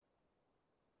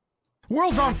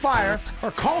World's on fire.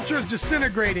 Our culture is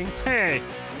disintegrating. Hey,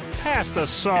 pass the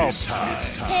salt. It's time.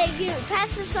 Hey, you,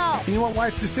 pass the salt. You know why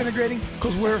it's disintegrating?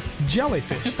 Because we're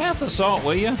jellyfish. Pass the salt,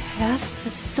 will you? Pass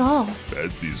the salt.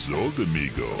 Pass the salt,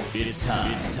 amigo. It's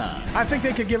time. I think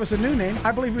they could give us a new name.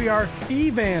 I believe we are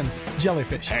Evan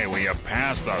jellyfish. Hey, will you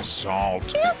pass the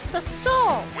salt? Pass the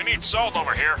salt. We need salt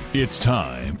over here. It's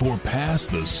time for Pass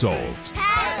the Salt.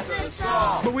 Pass the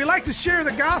salt. But we like to share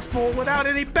the gospel without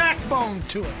any backbone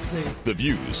to it, see? The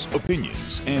views,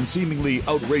 opinions, and seemingly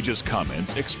outrageous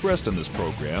comments expressed in this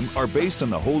program are based on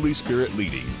the Holy Spirit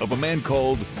leading of a man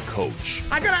called Coach.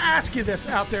 I gotta ask you this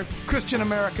out there, Christian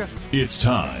America. It's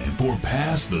time for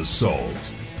Pass the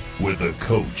Salt with a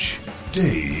coach,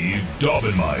 Dave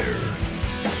Daubenmire.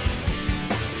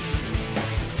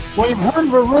 Well, you've heard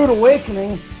of a rude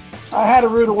awakening. I had a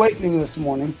rude awakening this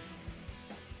morning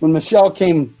when Michelle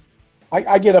came.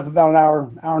 I get up about an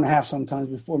hour and a half sometimes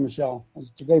before Michelle.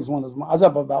 Today was one of those. I was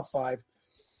up about 5.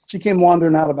 She came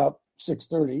wandering out about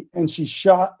 6:30, and she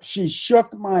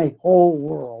shook my whole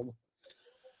world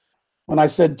when I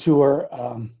said to her,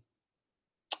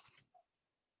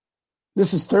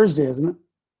 "This is Thursday, isn't it?"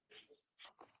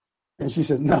 And she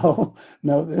said, "No,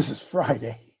 this is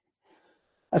Friday."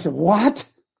 I said,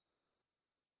 "What?"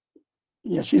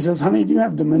 Yeah, she says, "Honey, do you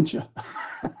have dementia?"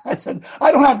 I said,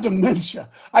 "I don't have dementia.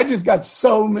 I just got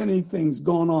so many things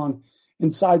going on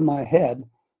inside my head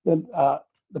that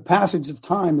the passage of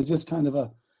time is just kind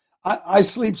of I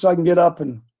sleep so I can get up,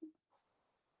 and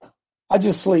I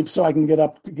just sleep so I can get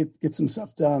up to get some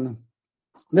stuff done.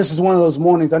 This is one of those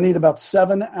mornings. I need about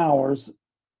 7 hours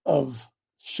of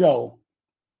show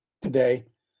today.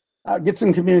 Get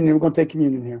some communion. We're going to take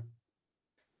communion here.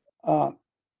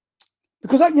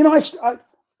 Because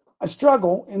I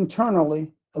struggle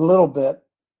internally a little bit.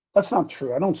 That's not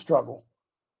true. I don't struggle.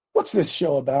 What's this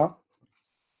show about?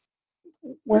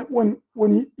 When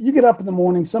you get up in the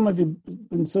morning, some of you have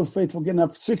been so faithful getting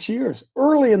up 6 years,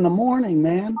 early in the morning,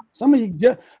 man. Some of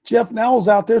you, Jeff Nowell's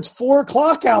out there. It's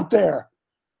 4:00 out there,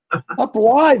 up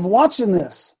live watching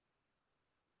this.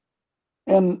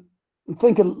 And I'm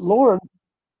thinking, Lord,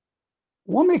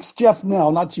 what makes Jeff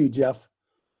Nell, not you, Jeff,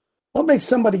 what makes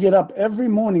somebody get up every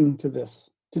morning to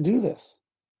do this?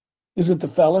 Is it the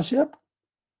fellowship?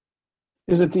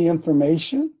 Is it the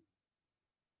information?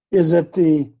 Is it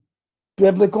the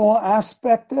biblical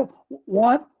aspect of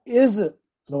what is it,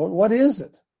 Lord? What is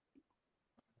it?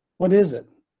 What is it?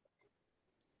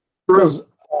 Because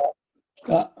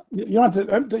you don't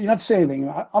have to say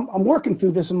anything. I'm working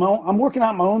through this. I'm working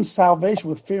out my own salvation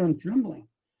with fear and trembling.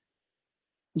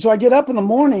 And so I get up in the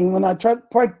morning when I try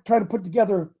to put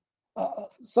together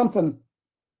something.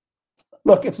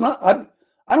 Look, it's not.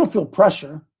 I don't feel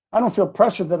pressure. I don't feel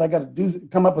pressure that I got to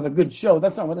come up with a good show.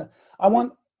 That's not what I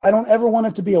want. I don't ever want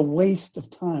it to be a waste of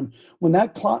time. When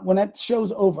that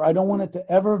show's over, I don't want it to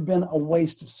ever have been a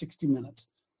waste of 60 minutes,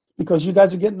 because you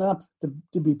guys are getting up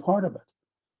to be part of it.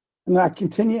 And I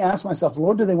continue to ask myself,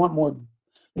 Lord, do they want more?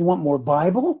 They want more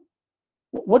Bible?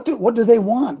 What do they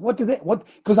want?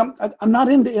 Because I'm not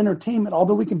into entertainment,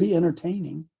 although we can be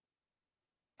entertaining.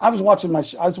 I was watching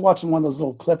one of those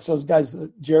little clips those guys,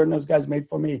 Jared and those guys made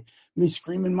for me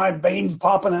screaming, my veins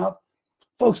popping out.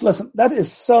 Folks, listen, that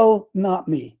is so not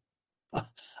me.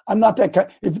 I'm not that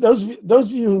kind. If those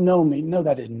of you who know me know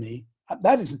that isn't me.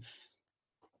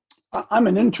 I'm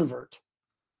an introvert.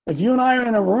 If you and I are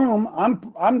in a room,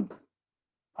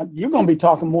 you're going to be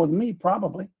talking more than me,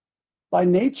 probably. By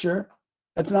nature,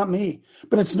 that's not me.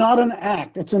 But it's not an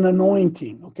act. It's an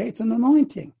anointing. Okay, it's an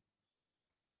anointing.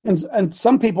 And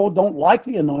some people don't like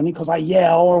the anointing because I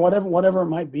yell or whatever it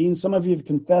might be. And some of you have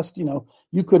confessed,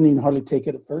 you couldn't even hardly take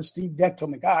it at first. Steve Deck told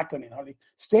me, God, I couldn't even hardly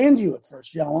stand you at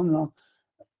first yelling.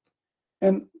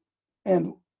 And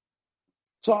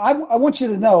so I want you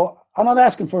to know, I'm not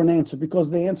asking for an answer,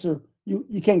 because the answer,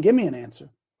 you can't give me an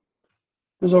answer.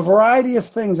 There's a variety of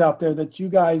things out there that you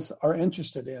guys are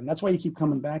interested in. That's why you keep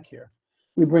coming back here.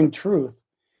 We bring truth.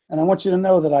 And I want you to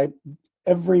know that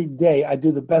every day I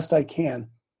do the best I can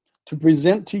to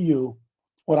present to you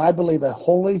what I believe a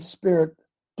Holy Spirit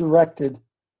directed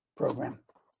program.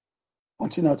 I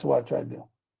want you to know it's what I try to do.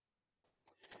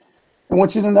 I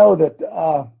want you to know that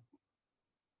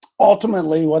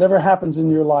ultimately, whatever happens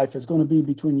in your life is going to be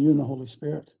between you and the Holy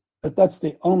Spirit. That's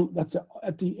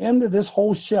at the end of this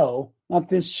whole show, not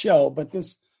this show, but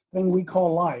this thing we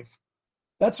call life.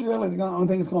 That's really the only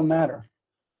thing that's going to matter.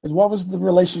 Is what was the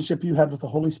relationship you had with the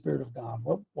Holy Spirit of God?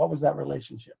 What was that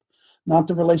relationship? Not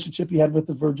the relationship you had with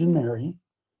the Virgin Mary,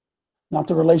 not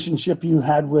the relationship you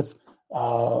had with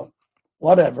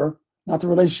whatever, not the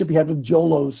relationship you had with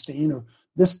Joel Osteen or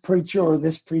this preacher or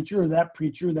this preacher or that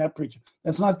preacher or that preacher.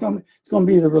 That's not going to, it's going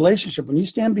to be the relationship. When you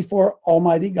stand before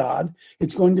Almighty God,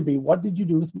 it's going to be, what did you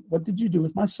do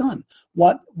with my son?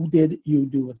 What did you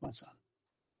do with my son?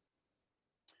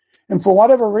 And for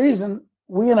whatever reason,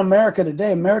 we in America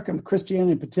today, American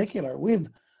Christianity in particular, we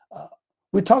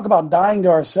talk about dying to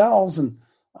ourselves and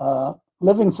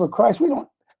living for Christ. Will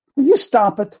you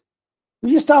stop it?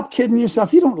 Will you stop kidding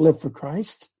yourself? You don't live for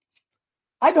Christ.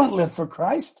 I don't live for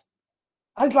Christ.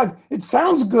 It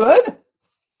sounds good.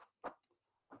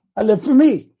 I live for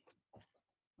me.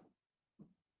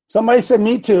 Somebody said,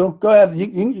 me too. Go ahead.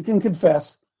 You can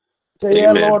confess. Say,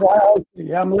 Amen. yeah, Lord,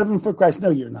 I'm living for Christ.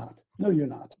 No, you're not. No, you're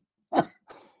not.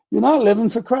 You're not living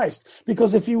for Christ.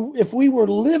 Because if we were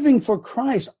living for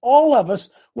Christ, all of us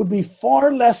would be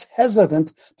far less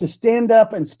hesitant to stand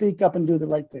up and speak up and do the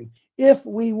right thing if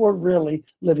we were really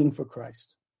living for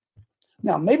Christ.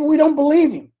 Now, maybe we don't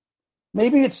believe him.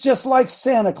 Maybe it's just like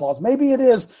Santa Claus. Maybe it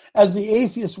is, as the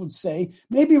atheist would say,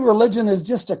 maybe religion is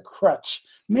just a crutch.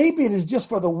 Maybe it is just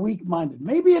for the weak-minded.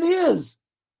 Maybe it is.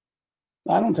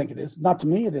 I don't think it is. Not to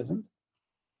me, it isn't.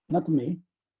 Not to me.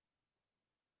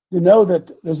 You know that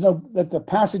that the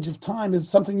passage of time is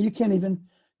something you can't even,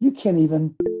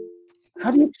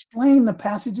 how do you explain the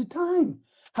passage of time?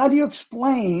 How do you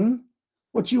explain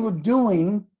what you were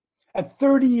doing at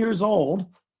 30 years old,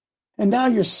 and now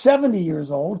you're 70 years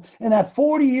old, and at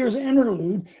 40 years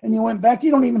interlude, and you went back,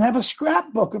 you don't even have a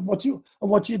scrapbook of what you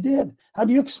did. How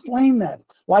do you explain that?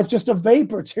 Life's just a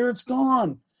vapor. It's here, it's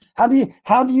gone. How do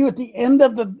you at the end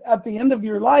of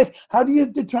your life, how do you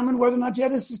determine whether or not you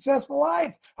had a successful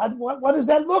life? What does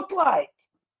that look like?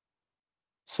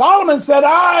 Solomon said,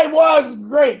 I was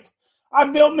great. I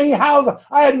built me houses.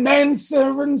 I had men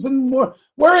servants and more.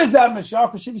 Where is that, Michelle?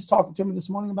 Because she was talking to me this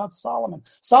morning about Solomon.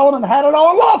 Solomon had it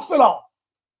all, lost it all.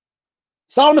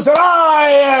 Solomon said, I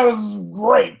am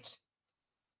great.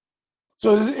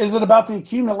 So is it about the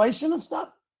accumulation of stuff?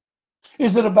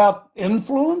 Is it about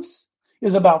influence?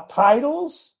 Is it about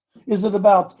titles? Is it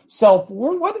about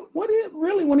self-worth? What is it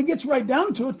really, when it gets right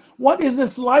down to it, what is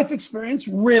this life experience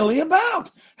really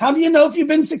about? How do you know if you've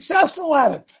been successful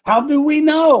at it? How do we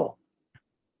know?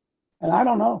 And I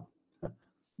don't know.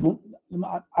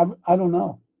 I don't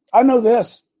know. I know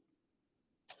this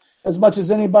as much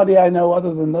as anybody I know,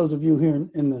 other than those of you here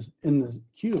in the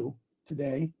queue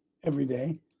today, every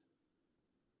day.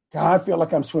 God, I feel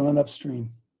like I'm swimming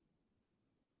upstream.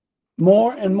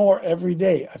 More and more every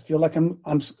day, I feel like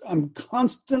I'm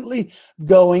constantly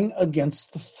going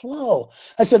against the flow.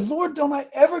 I said, Lord, don't I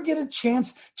ever get a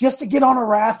chance just to get on a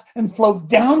raft and float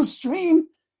downstream?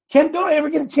 Don't I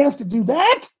ever get a chance to do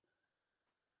that?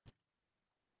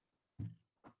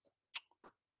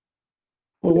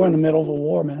 Well, we're in the middle of a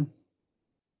war, man.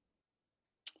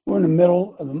 We're in the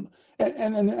middle of them,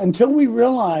 and until we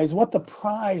realize what the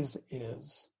prize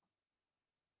is.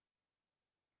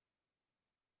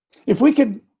 If we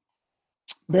could,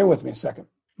 bear with me a second.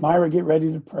 Myra, get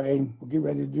ready to pray. We'll get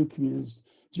ready to do communions.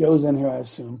 Joe's in here, I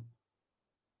assume.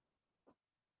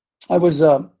 I was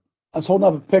holding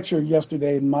up a picture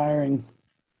yesterday, admiring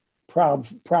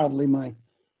proudly my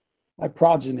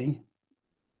progeny,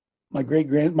 my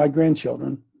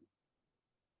grandchildren,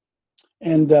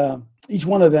 and each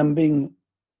one of them being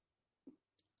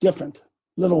different,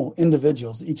 little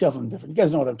individuals, each of them different. You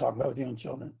guys know what I'm talking about with your own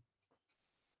children.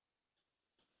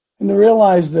 And to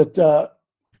realize that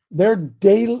their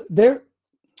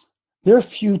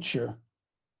future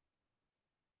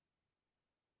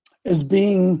is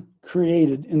being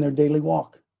created in their daily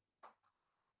walk.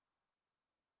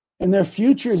 And their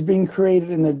future is being created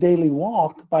in their daily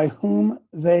walk by whom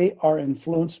they are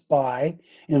influenced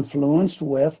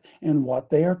with, and what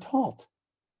they are taught.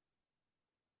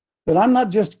 That I'm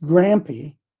not just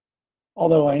Grampy,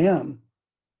 although I am.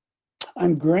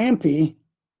 I'm Grampy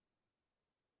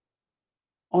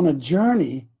on a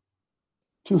journey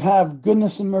to have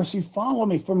goodness and mercy follow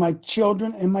me for my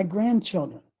children and my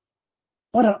grandchildren.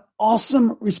 What an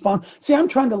awesome response. See, I'm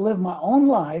trying to live my own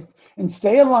life and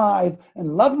stay alive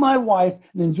and love my wife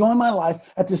and enjoy my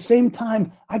life. At the same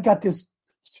time, I got this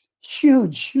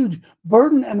huge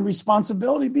burden and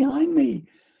responsibility behind me.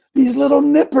 These little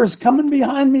nippers coming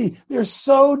behind me, they're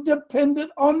so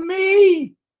dependent on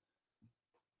me.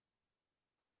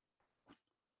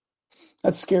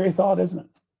 That's a scary thought, isn't it?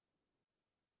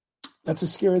 That's a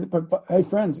scary, but hey,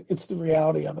 friends, it's the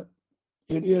reality of it.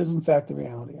 It is, in fact, the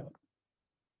reality of it.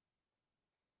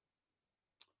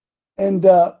 And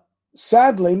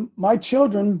sadly, my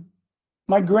children,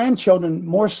 my grandchildren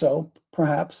more so,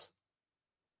 perhaps,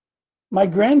 my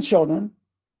grandchildren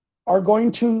are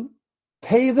going to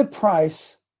pay the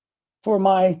price for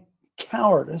my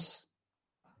cowardice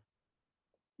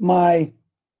my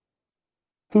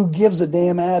who gives a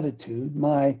damn attitude,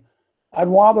 I'd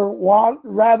rather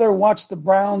watch the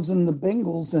Browns and the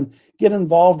Bengals than get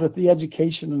involved with the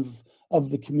education of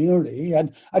the community.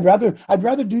 I'd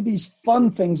rather do these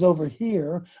fun things over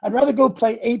here. I'd rather go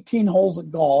play 18 holes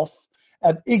of golf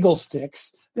at Eagle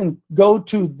Sticks than go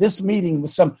to this meeting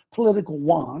with some political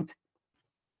wonk.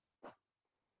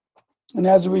 And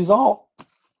as a result,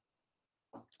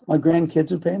 my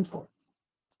grandkids are paying for it.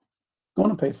 Going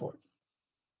to pay for it.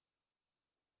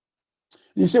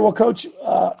 And you say, well, Coach,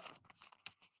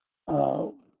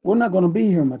 we're not going to be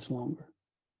here much longer.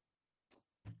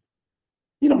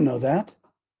 You don't know that.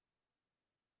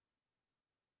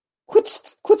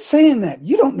 Quit saying that.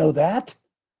 You don't know that.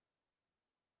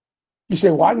 You say,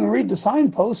 well, I can read the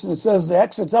signpost and it says the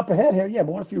exit's up ahead here. Yeah,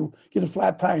 but what if you get a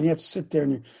flat tire and you have to sit there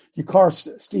and your car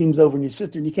steams over and you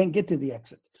sit there and you can't get to the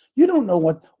exit? You don't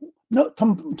know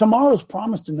tomorrow's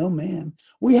promised to no man.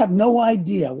 We have no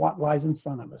idea what lies in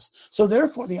front of us. So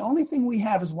therefore, the only thing we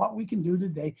have is what we can do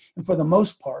today. And for the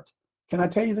most part, can I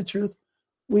tell you the truth?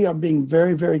 We are being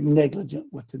very, very negligent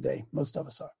with today. Most of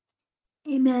us are.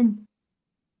 Amen.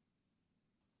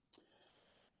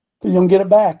 Because you don't get it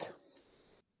back.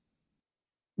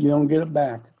 You don't get it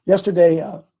back. Yesterday,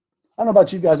 I don't know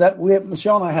about you guys.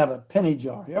 Michelle and I have a penny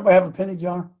jar. You ever have a penny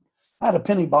jar? I had a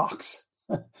penny box.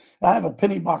 I have a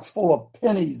penny box full of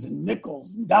pennies and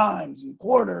nickels and dimes and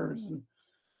quarters. And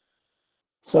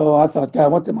so I thought,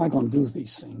 God, what am I going to do with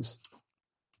these things?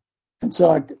 And so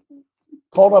I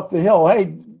called up the hill.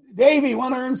 Hey, Davey,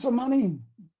 want to earn some money?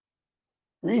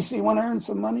 Reese, want to earn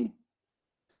some money?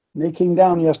 And they came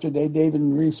down yesterday. David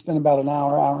and Reese spent about an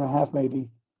hour and a half maybe,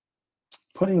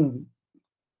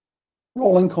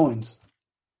 rolling coins,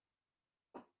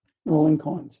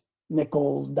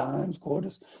 nickels, dimes,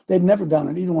 quarters. They'd never done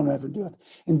it. Either one would ever do it.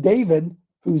 And David,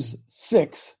 who's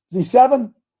 6, is he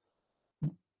 7?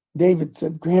 David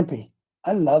said, Grampy,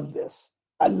 I love this.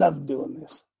 I love doing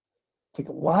this.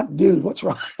 Thinking, what, dude? What's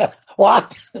wrong?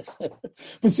 What?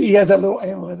 But see, he has that little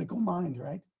analytical mind,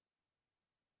 right?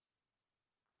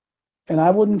 And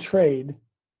I wouldn't trade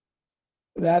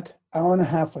that hour and a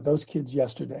half with those kids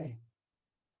yesterday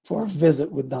for a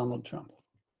visit with Donald Trump.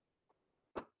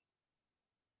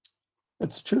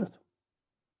 It's the truth.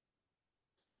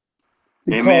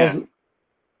 Because Amen.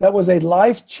 That was a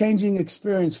life-changing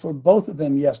experience for both of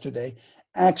them yesterday,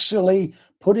 actually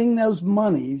putting those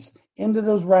monies into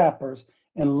those wrappers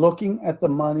and looking at the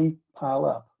money pile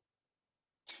up.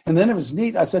 And then it was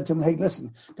neat. I said to him, hey,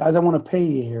 listen, guys, I want to pay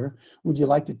you here. Would you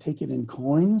like to take it in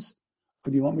coins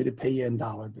or do you want me to pay you in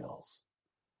dollar bills?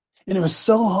 And it was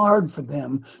so hard for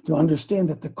them to understand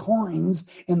that the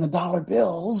coins and the dollar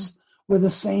bills were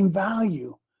the same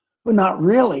value, but not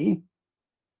really.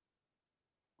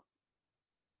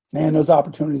 Man, those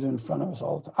opportunities are in front of us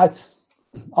all the time.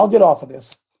 I'll get off of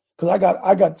this because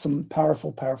I got some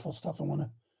powerful stuff I want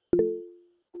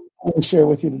to share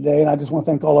with you today, and I just want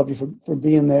to thank all of you for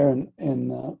being there. And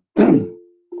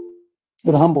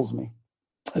it humbles me.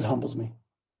 It humbles me,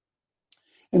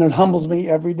 and it humbles me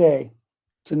every day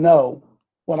to know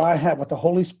what I have with the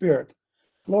Holy Spirit.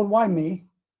 Lord, why me?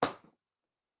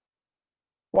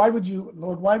 Why would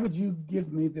you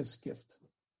give me this gift?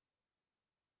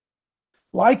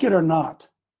 Like it or not,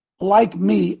 like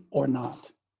me or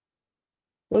not.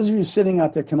 Those of you sitting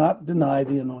out there cannot deny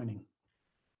the anointing.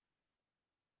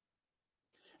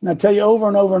 And I tell you over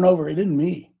and over and over, it isn't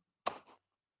me.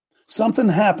 Something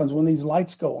happens when these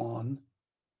lights go on.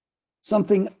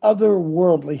 Something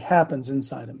otherworldly happens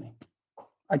inside of me.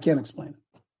 I can't explain it.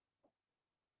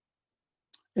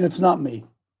 And it's not me.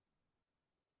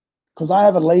 Because I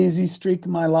have a lazy streak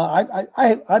in my life.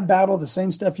 I battle the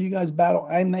same stuff you guys battle.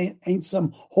 I ain't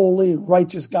some holy,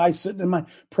 righteous guy sitting in my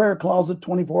prayer closet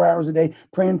 24 hours a day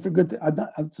praying for good things.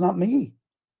 It's not me.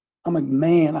 I'm a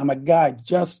man. I'm a guy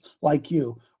just like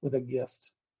you with a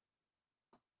gift.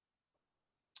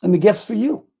 And the gift's for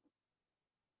you.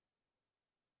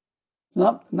 It's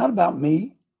not about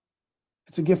me.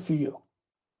 It's a gift for you.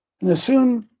 And as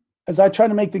soon as I try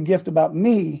to make the gift about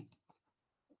me,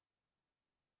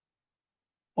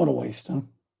 what a waste, huh?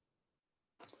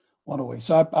 What a waste.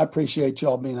 So I appreciate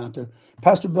y'all being out there.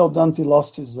 Pastor Bill Dunphy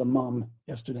lost his mom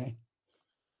yesterday.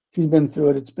 He's been through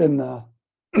it. It's been a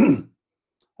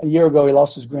year ago, he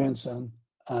lost his grandson.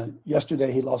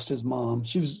 Yesterday, he lost his mom.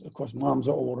 She was, of course, moms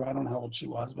are older. I don't know how old she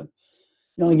was, but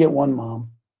you only get one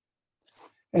mom.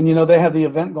 And, you know, they have the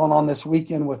event going on this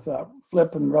weekend with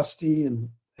Flip and Rusty and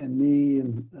me.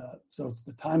 And so it's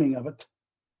the timing of it.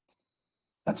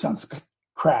 That sounds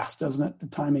crass, doesn't it? The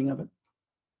timing of it.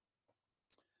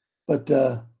 But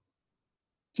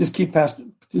just keep Pastor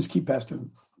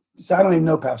So I don't even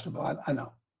know Pastor Bill. I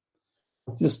know.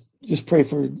 Just pray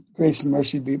for grace and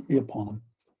mercy to be upon him.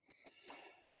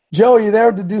 Joe, are you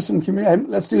there to do some communion?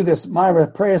 Let's do this. Myra,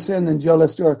 pray us in, then Joe,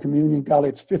 let's do our communion. Golly,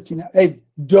 it's 15. Hey,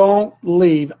 don't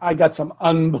leave. I got some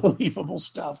unbelievable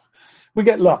stuff. We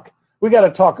got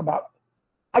to talk about.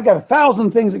 I got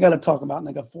 1,000 things I got to talk about, and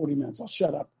I got 40 minutes. I'll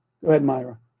shut up. Go ahead,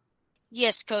 Myra.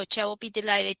 Yes, Coach, I will be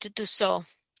delighted to do so.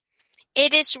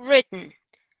 It is written,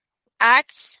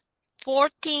 Acts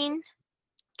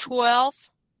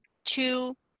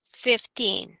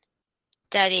 14:12-15.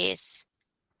 That is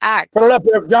Acts. Put it up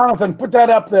there, Jonathan. Put that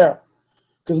up there.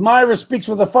 Because Myra speaks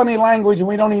with a funny language, and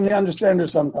we don't even understand her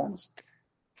sometimes.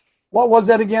 What was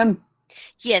that again?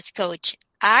 Yes, Coach.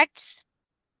 Acts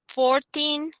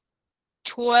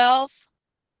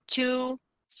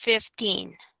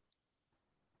 14:12-15.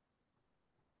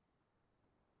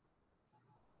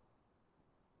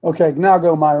 Okay, now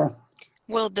go, Myra.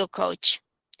 Will do, Coach.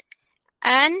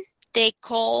 And they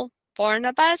called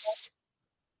Barnabas,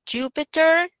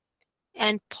 Jupiter,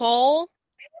 and Paul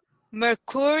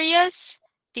Mercurius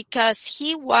because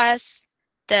he was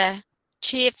the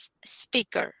chief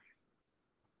speaker.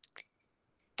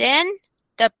 Then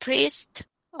the priest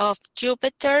of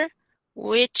Jupiter,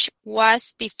 which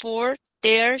was before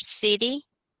their city,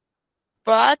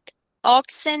 brought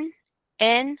oxen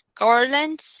and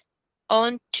garlands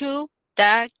unto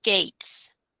the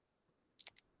gates,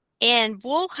 and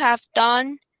would have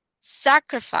done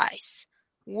sacrifice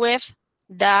with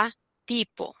the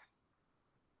people.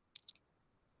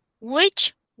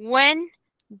 Which when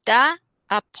the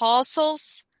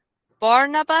apostles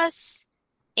Barnabas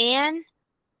and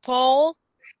Paul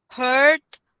heard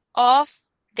of,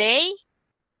 they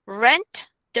rent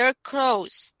their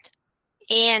clothes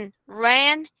and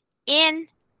ran in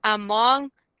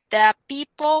among the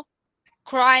people,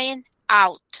 crying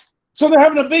out. So they're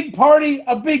having a big party,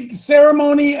 a big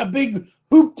ceremony, a big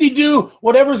hoop-de-doo,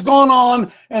 whatever's going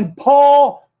on, and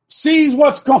Paul sees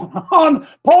what's going on.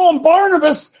 Paul and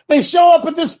Barnabas, they show up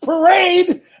at this parade,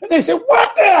 and they say,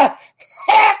 what the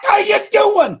heck are you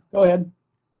doing? Go ahead.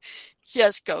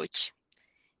 Yes, Coach.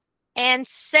 And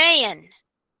saying,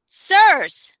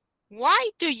 Sirs,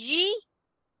 why do ye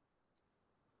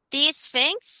these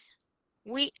things?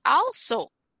 We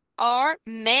also are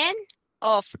men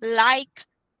of like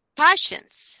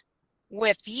passions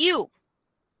with you,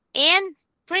 and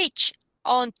preach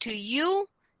unto you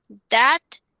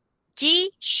that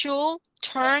ye should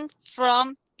turn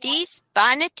from these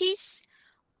vanities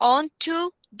unto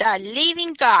the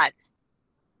living God,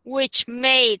 which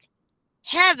made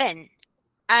heaven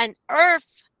and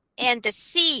earth and the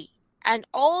sea and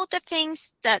all the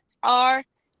things that are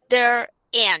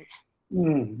therein.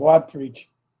 Boy, I preach.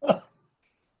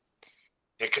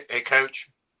 Hey, Coach.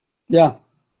 Yeah.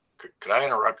 Could I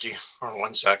interrupt you for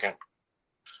 1 second?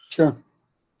 Sure.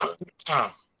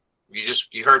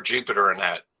 You heard Jupiter in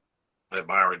that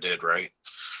Myra did, right?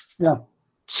 Yeah.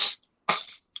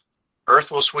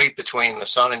 Earth will sweep between the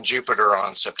Sun and Jupiter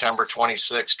on September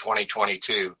 26,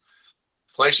 2022,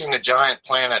 placing the giant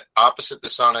planet opposite the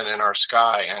Sun and in our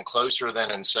sky and closer than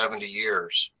in 70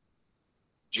 years.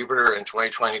 Jupiter in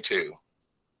 2022.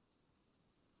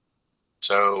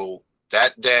 So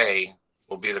that day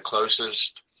will be the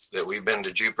closest that we've been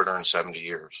to Jupiter in 70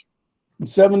 years. In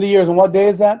 70 years. And what day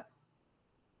is that?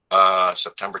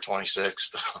 September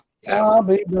 26th. I'll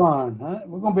be gone. Huh?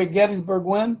 We're going to be at Gettysburg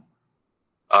when?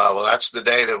 Well, that's the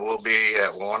day that we'll be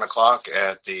at 1 o'clock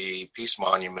at the Peace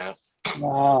Monument.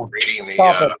 Wow. Reading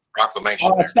the proclamation.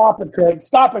 All right, stop it, Craig.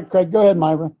 Stop it, Craig. Go ahead,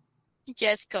 Myra.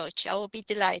 Yes, Coach, I will be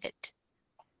delighted.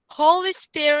 Holy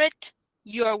Spirit,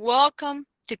 you're welcome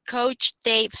to Coach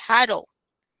Dave Haddle,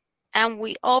 and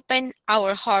we open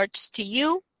our hearts to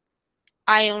you.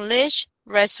 I unleash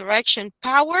resurrection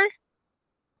power,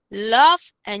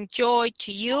 love, and joy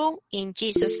to you in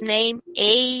Jesus' name.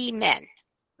 Amen.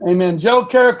 Amen. Joe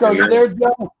Carrico, you there,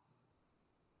 Joe?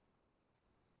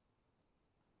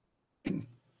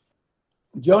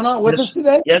 Joe not with us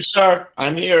today? Yes, sir.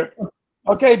 I'm here.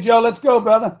 Okay, Joe, let's go,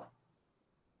 brother.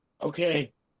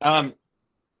 Okay. I'd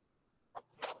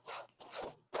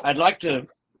like to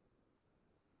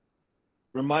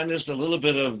remind us a little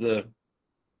bit of the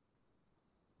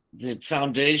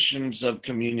foundations of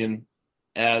communion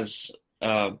as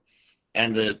and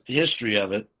the history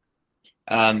of it,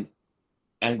 and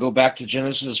go back to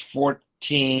Genesis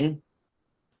 14,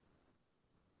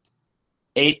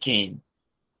 18,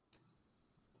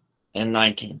 and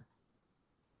 19.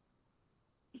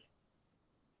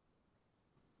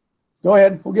 Go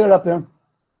ahead. We'll get it up there.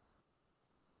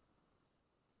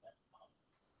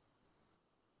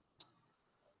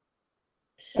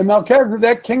 And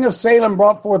Melchizedek, king of Salem,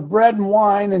 brought forth bread and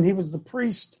wine, and he was the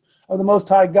priest of the Most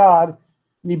High God.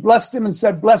 And he blessed him and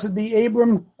said, "Blessed be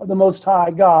Abram of the Most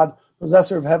High God,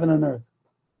 possessor of heaven and earth."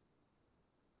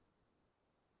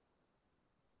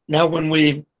 Now, when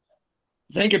we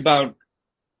think about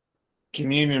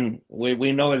communion,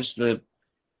 we know it's the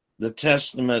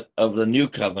testament of the new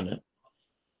covenant.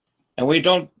 And we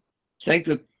don't think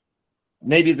that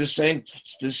maybe the same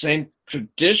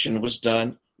tradition was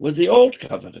done with the old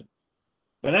covenant,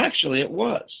 but actually it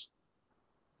was.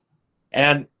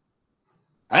 And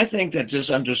I think that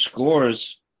just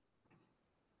underscores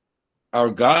our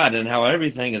God and how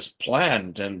everything is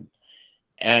planned and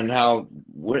how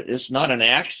it's not an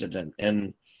accident.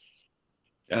 And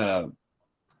that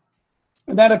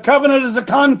a covenant is a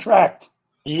contract.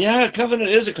 Yeah, a covenant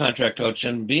is a contract, Coach.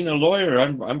 And being a lawyer,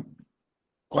 I'm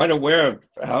quite aware of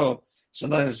how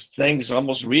sometimes things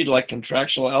almost read like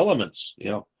contractual elements,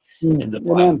 in the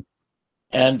Bible.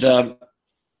 And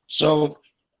so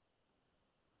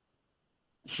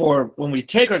for when we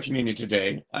take our communion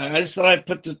today, I just thought I'd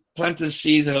plant the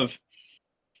seed of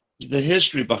the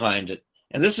history behind it.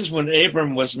 And this is when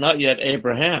Abram was not yet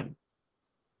Abraham.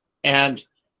 And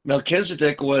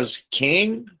Melchizedek was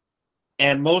king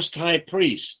and most high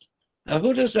priest. Now,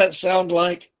 who does that sound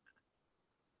like?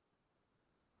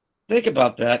 Think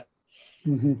about that.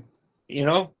 Mm-hmm.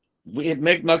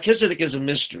 Melchizedek is a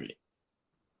mystery.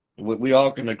 We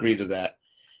all can agree to that.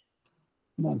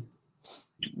 None.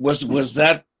 Was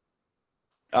that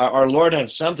our Lord had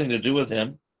something to do with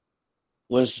him?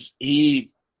 Was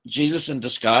he Jesus in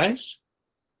disguise?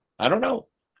 I don't know.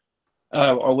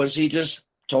 Or was he just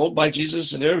told by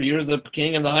Jesus, "You're the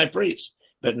king and the high priest"?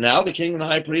 But now the king and the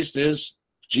high priest is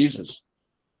Jesus.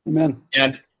 Amen.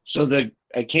 And so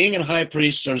a king and high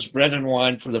priest serves bread and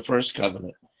wine for the first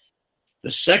covenant.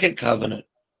 The second covenant,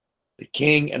 the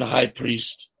king and high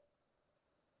priest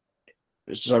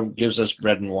gives us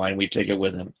bread and wine. We take it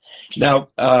with him. Now,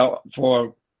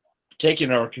 for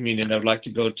taking our communion, I'd like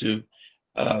to go to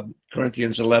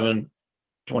Corinthians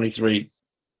 11:23.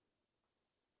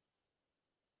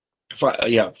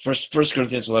 First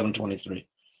Corinthians 11:23.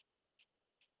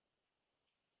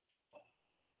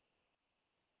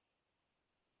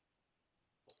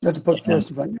 You have to put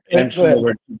first. And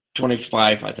forward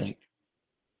 25, I think.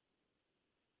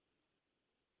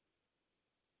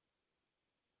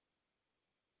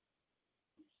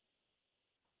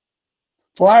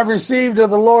 For I have received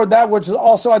of the Lord that which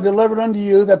also I delivered unto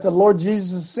you, that the Lord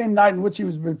Jesus, the same night in which he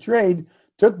was betrayed,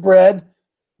 took bread.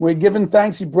 When he had given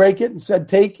thanks, he brake it and said,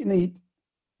 "Take and eat.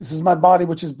 This is my body,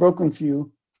 which is broken for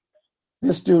you.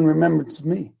 This do in remembrance of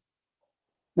me."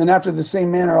 Then after the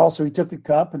same manner also he took the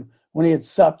cup, and when he had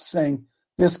supped, saying,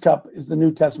 "This cup is the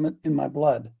New Testament in my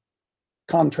blood."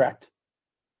 Contract.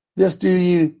 This do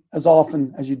ye as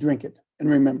often as you drink it in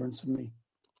remembrance of me.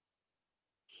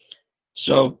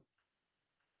 So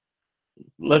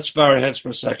let's bow our heads for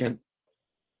a second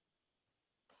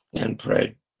and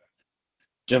pray.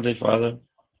 Heavenly Father,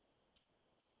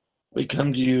 we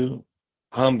come to you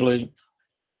humbly,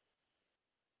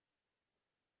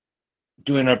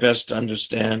 doing our best to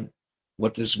understand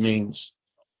what this means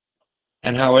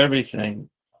and how everything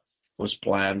was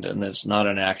planned and it's not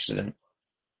an accident.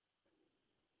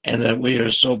 And that we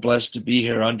are so blessed to be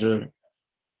here under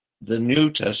the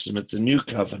New Testament, the New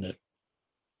Covenant,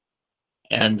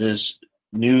 and this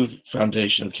new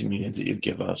foundation of communion that you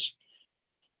give us.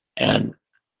 And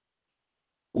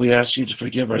we ask you to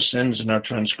forgive our sins and our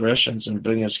transgressions and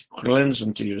bring us cleansed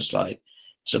into your sight,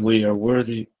 so we are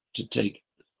worthy to take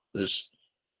this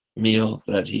meal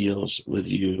that heals with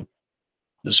you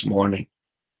this morning.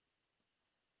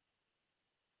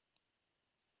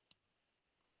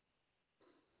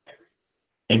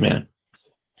 Amen.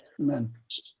 Amen.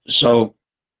 So,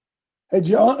 hey,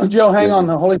 Joe, hang on.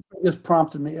 The Holy Spirit just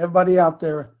prompted me. Everybody out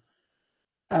there,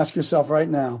 ask yourself right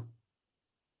now,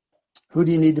 who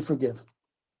do you need to forgive?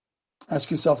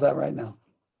 Ask yourself that right now.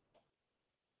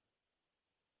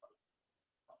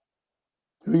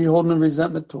 Who are you holding a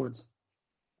resentment towards?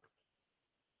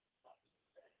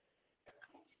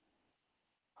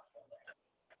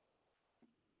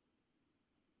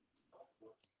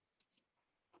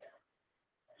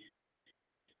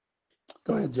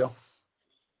 Go ahead, Joe.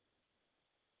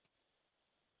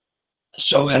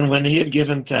 So, and when he had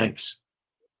given thanks,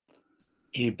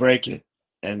 he brake it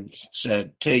and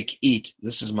said, "Take, eat.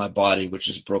 This is my body, which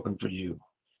is broken for you.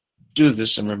 Do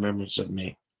this in remembrance of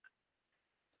me."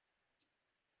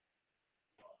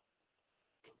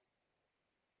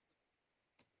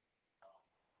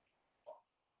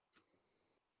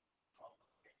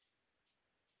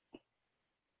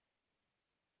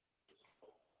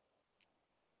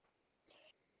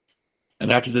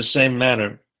 And after the same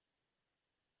manner,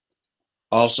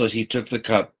 also he took the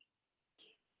cup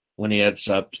when he had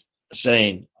supped,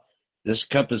 saying, This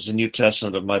cup is the New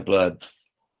Testament of my blood.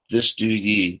 This do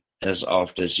ye as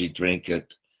oft as ye drink it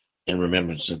in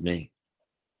remembrance of me.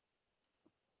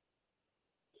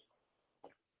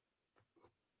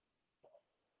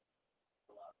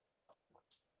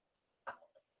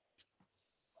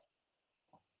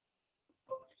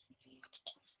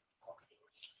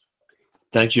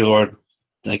 Thank you, Lord.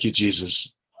 Thank you, Jesus.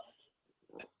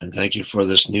 And thank you for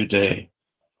this new day.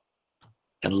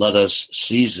 And let us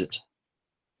seize it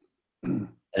and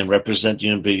represent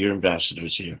you and be your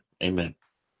ambassadors here. Amen.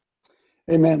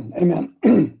 Amen. Amen.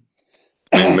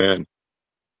 Amen.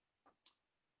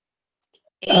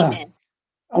 Amen.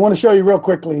 I want to show you real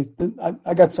quickly.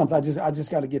 I got something I just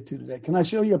got to get to today. Can I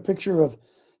show you a picture of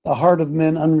the heart of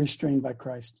men unrestrained by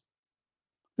Christ?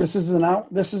 This is an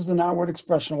outward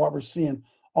expression of what we're seeing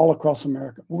all across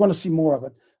America. We're going to see more of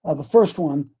it. The first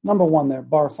one, number one there,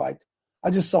 bar fight. I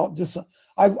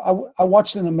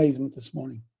watched in amazement this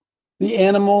morning. The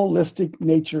animalistic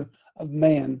nature of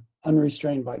man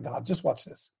unrestrained by God. Just watch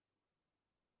this.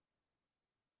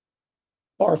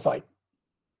 Bar fight.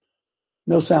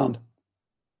 No sound.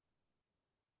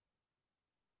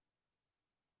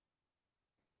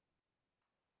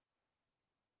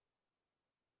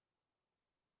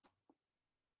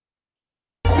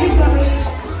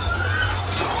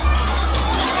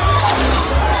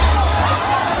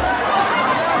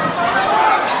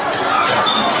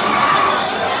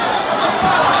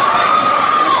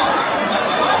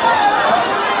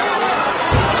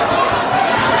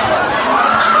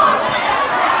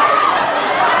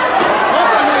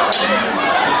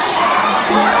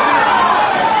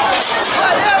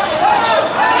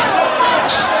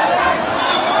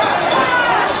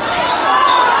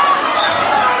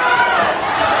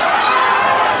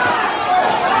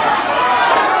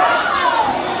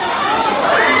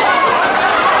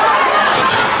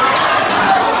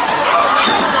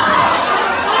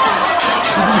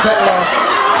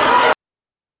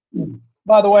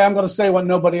 By the way, I'm going to say what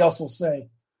nobody else will say.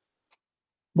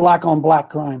 Black on black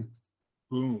crime.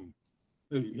 Boom.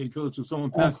 Hey, Coach, will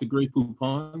someone pass the Grey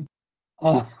Poupon?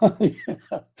 Yeah.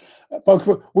 Folks,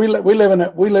 we live in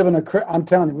a I'm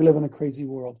telling you, we live in a crazy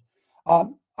world.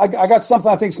 I got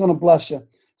something I think is going to bless you.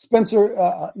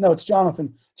 Spencer, no, it's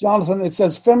Jonathan. Jonathan, it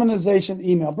says feminization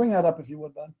email. Bring that up if you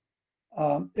would,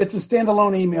 bud. It's a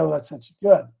standalone email that I sent you.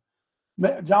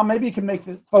 Good. John, maybe you can make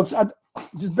the folks.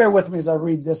 Just bear with me as I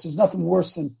read this. There's nothing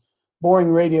worse than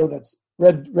boring radio that's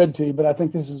read to you, but I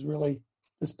think this is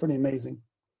pretty amazing.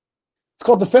 It's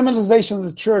called The Feminization of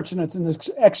the Church, and it's an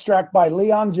extract by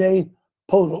Leon J.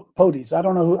 Podes. I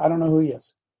don't know who he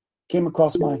is. Came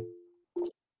across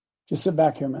just sit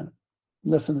back here a minute.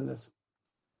 Listen to this.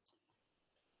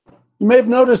 You may have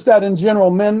noticed that in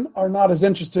general, men are not as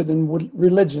interested in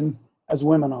religion as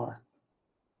women are.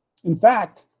 In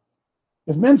fact,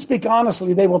 if men speak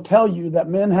honestly, they will tell you that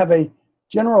men have a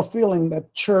general feeling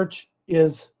that church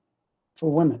is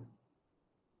for women.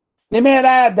 They may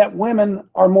add that women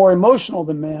are more emotional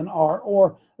than men are,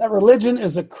 or that religion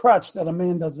is a crutch that a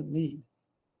man doesn't need.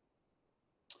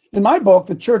 In my book,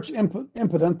 The Church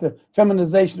Impotent, The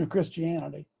Feminization of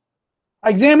Christianity, I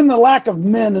examine the lack of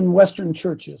men in Western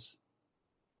churches.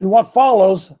 In what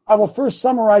follows, I will first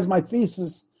summarize my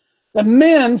thesis that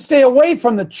men stay away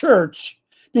from the church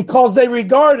because they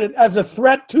regard it as a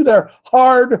threat to their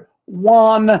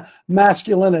hard-won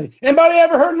masculinity. Anybody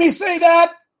ever heard me say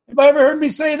that? Anybody ever heard me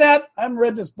say that? I haven't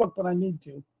read this book, but I need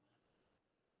to.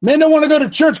 Men don't want to go to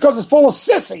church because it's full of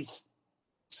sissies.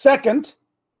 Second,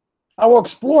 I will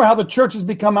explore how the church has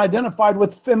become identified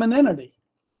with femininity.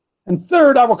 And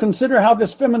third, I will consider how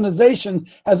this feminization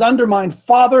has undermined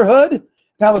fatherhood, and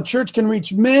how the church can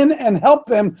reach men and help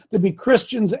them to be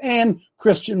Christians and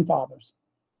Christian fathers.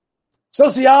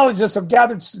 Sociologists have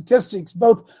gathered statistics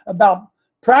both about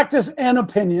practice and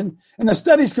opinion, and the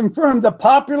studies confirm the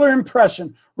popular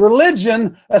impression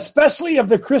religion, especially of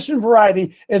the Christian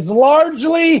variety, is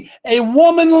largely a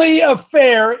womanly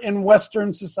affair in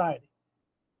Western society.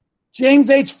 James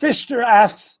H. Fisher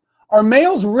asks, are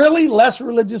males really less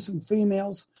religious than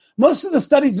females? Most of the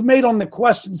studies made on the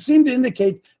question seem to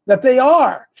indicate that they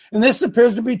are. And this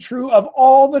appears to be true of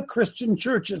all the Christian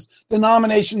churches,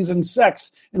 denominations, and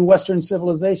sects in Western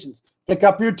civilizations. Pick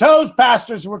up your toes,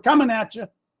 pastors. We're coming at you.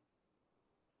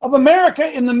 Of America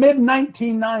in the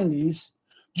mid-1990s,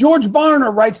 George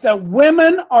Barna writes that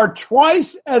women are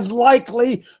twice as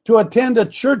likely to attend a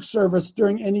church service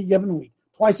during any given week.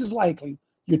 Twice as likely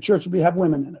your church will have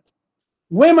women in it.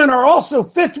 Women are also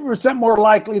 50% more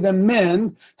likely than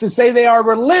men to say they are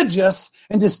religious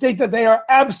and to state that they are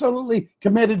absolutely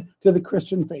committed to the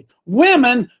Christian faith.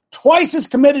 Women twice as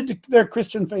committed to their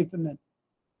Christian faith than men.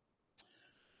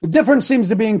 The difference seems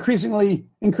to be increasing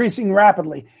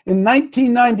rapidly. In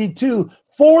 1992,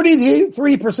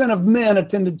 43% of men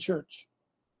attended church.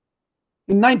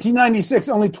 In 1996,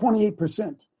 only 28%.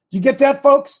 Did you get that,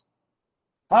 folks?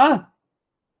 Huh?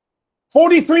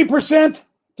 43%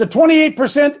 to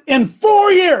 28% in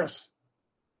 4 years.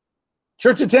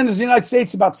 Church attendance in the United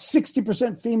States is about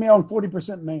 60% female and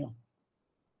 40% male.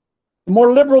 The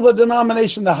more liberal the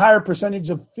denomination, the higher percentage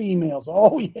of females.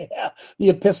 Oh, yeah. The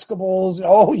Episcopals.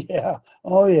 Oh, yeah.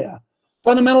 Oh, yeah.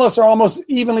 Fundamentalists are almost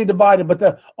evenly divided, but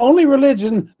the only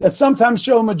religion that sometimes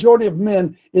show a majority of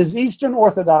men is Eastern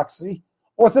Orthodoxy,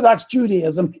 Orthodox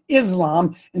Judaism,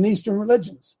 Islam, and Eastern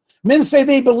religions. Men say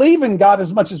they believe in God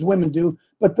as much as women do,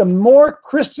 but the more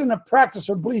Christian a practice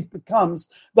or belief becomes,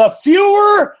 the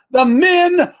fewer the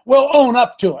men will own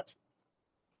up to it.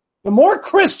 The more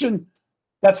Christian,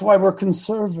 that's why we're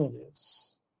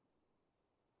conservatives.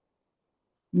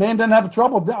 Man doesn't have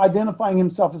trouble identifying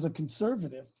himself as a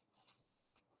conservative,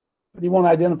 but he won't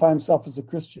identify himself as a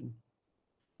Christian.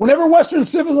 Whenever Western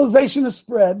civilization has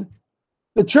spread,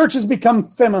 the church has become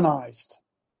feminized.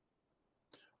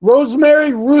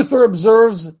 Rosemary Ruther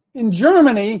observes in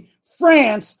Germany,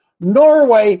 France,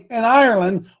 Norway, and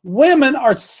Ireland, women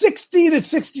are 60 to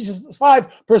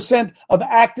 65% of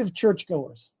active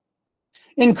churchgoers.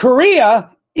 In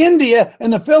Korea, India,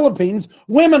 and the Philippines,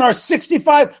 women are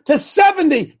 65 to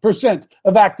 70%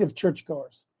 of active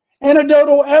churchgoers.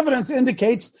 Anecdotal evidence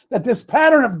indicates that this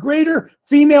pattern of greater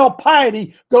female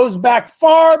piety goes back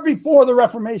far before the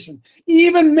Reformation.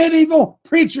 Even medieval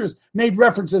preachers made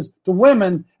references to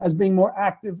women as being more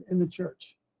active in the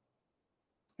church.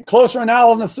 A closer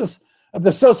analysis of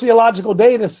the sociological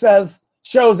data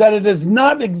shows that it is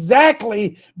not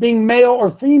exactly being male or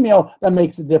female that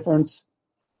makes a difference,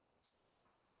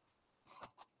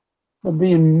 but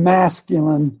being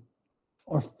masculine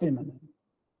or feminine.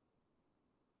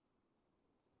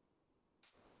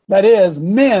 That is,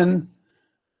 men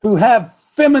who have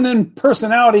feminine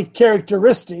personality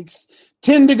characteristics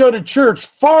tend to go to church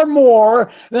far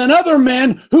more than other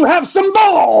men who have some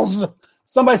balls.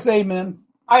 Somebody say amen.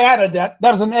 I added that.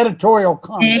 That was an editorial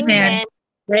comment. Amen.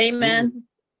 Amen.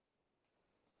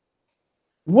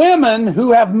 Women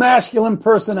who have masculine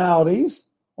personalities.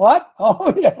 What?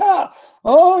 Oh, yeah.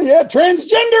 Oh, yeah.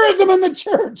 Transgenderism in the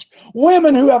church.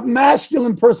 Women who have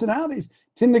masculine personalities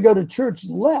tend to go to church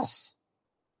less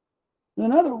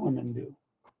than other women do.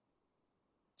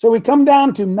 So we come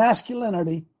down to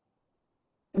masculinity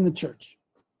in the church.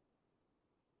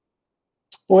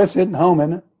 Boy, it's hitting home,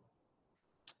 isn't it?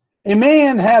 A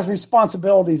man has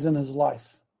responsibilities in his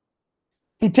life.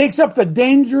 He takes up the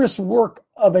dangerous work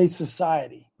of a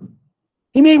society.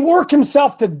 He may work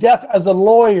himself to death as a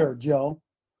lawyer, Joe,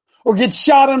 or get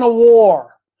shot in a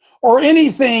war, or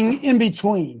anything in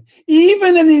between.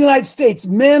 Even in the United States,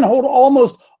 men hold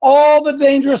almost all the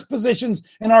dangerous positions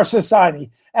in our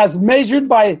society as measured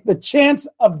by the chance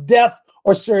of death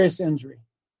or serious injury.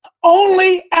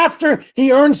 Only after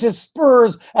he earns his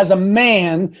spurs as a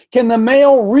man can the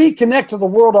male reconnect to the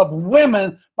world of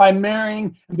women by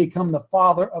marrying and become the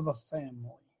father of a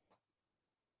family.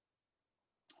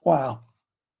 Wow.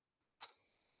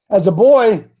 As a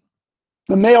boy,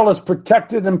 the male is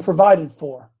protected and provided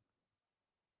for.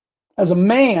 As a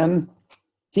man,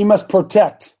 he must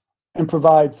protect and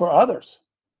provide for others,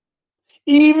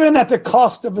 even at the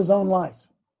cost of his own life.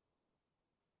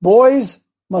 Boys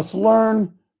must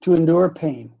learn to endure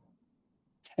pain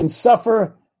and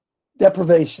suffer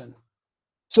deprivation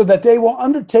so that they will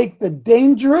undertake the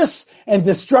dangerous and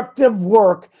destructive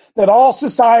work that all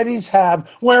societies have,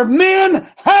 where men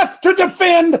have to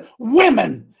defend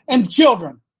women and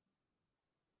children.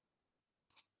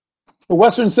 The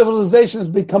Western civilization has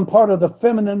become part of the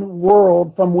feminine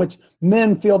world from which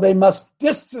men feel they must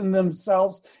distance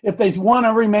themselves if they want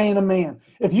to remain a man.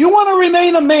 If you want to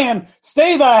remain a man,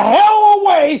 stay the hell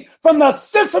away from the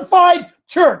sissified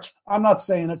church. I'm not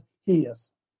saying it. He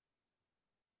is.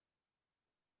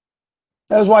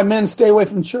 That is why men stay away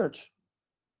from church,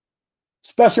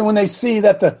 especially when they see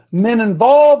that the men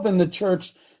involved in the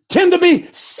church tend to be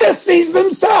sissies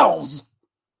themselves.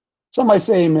 Somebody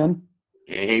say amen.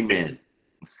 Amen.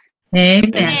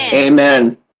 Amen.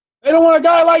 Amen. They don't want a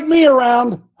guy like me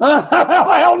around.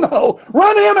 Hell no.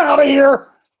 Run him out of here.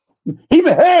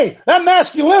 Hey, that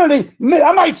masculinity,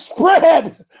 I might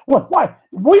spread. Why?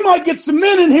 We might get some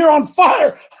men in here on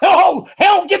fire. Oh,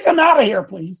 hell, get them out of here,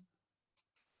 please.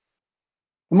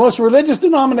 The most religious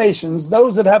denominations,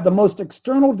 those that have the most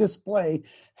external display,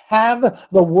 have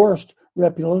the worst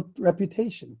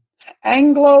reputation.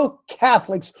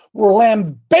 Anglo-Catholics were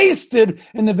lambasted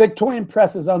in the Victorian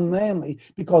press as unmanly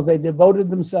because they devoted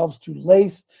themselves to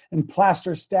lace and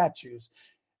plaster statues.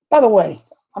 By the way,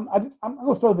 I'm going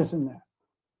to throw this in there.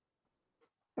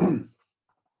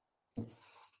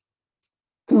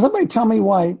 Can somebody tell me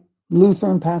why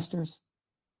Lutheran pastors,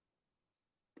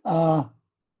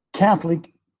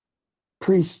 Catholic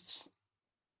priests,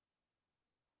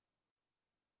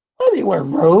 why they wear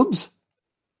robes?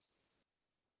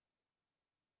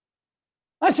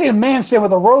 I see a man stand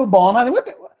with a robe on. I think,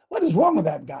 what is wrong with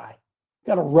that guy?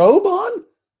 Got a robe on?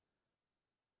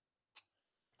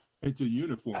 It's a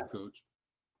uniform, Coach.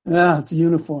 Yeah, it's a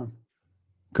uniform.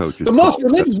 Coach. The most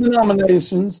religious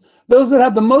denominations, those that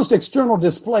have the most external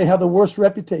display, have the worst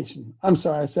reputation. I'm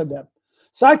sorry, I said that.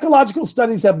 Psychological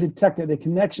studies have detected a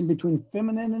connection between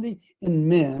femininity in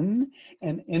men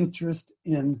and interest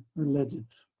in religion.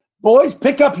 Boys,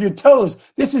 pick up your toes.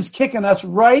 This is kicking us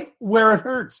right where it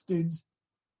hurts, dudes.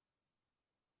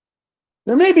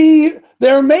 There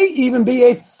may even be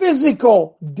a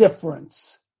physical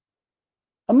difference.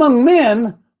 Among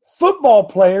men, football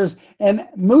players and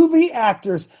movie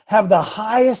actors have the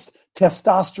highest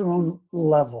testosterone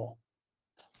level.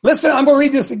 Listen, I'm going to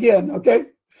read this again, okay?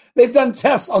 They've done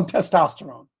tests on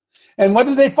testosterone. And what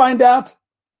did they find out?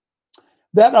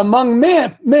 That among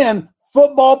men,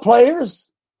 football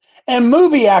players and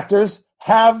movie actors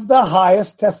have the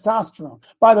highest testosterone.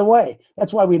 By the way,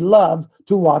 that's why we love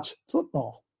to watch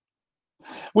football.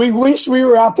 We wish we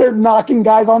were out there knocking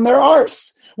guys on their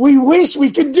arse. We wish we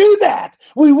could do that.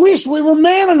 We wish we were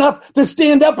man enough to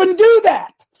stand up and do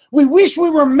that. We wish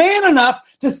we were man enough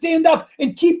to stand up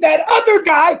and keep that other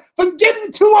guy from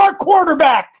getting to our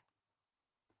quarterback.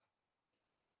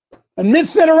 And men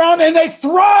sit around and they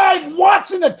thrive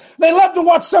watching it. They love to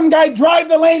watch some guy drive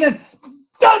the lane and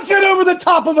dunk it over the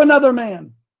top of another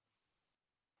man.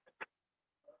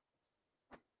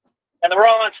 And they're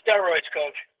all on steroids,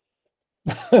 Coach.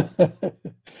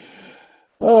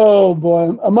 Oh,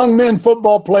 boy. Among men,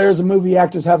 football players and movie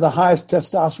actors have the highest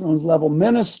testosterone level.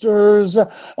 Ministers, the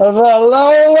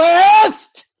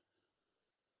lowest.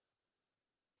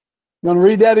 I'm going to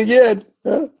read that again.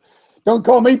 Don't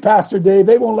call me Pastor Dave.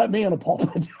 They won't let me in a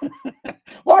pulpit.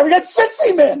 Why? We got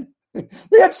sissy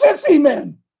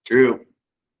men. True.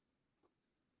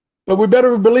 But we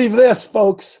better believe this,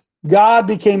 folks. God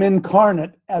became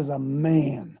incarnate as a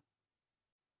man.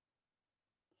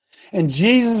 And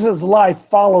Jesus' life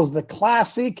follows the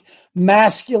classic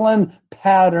masculine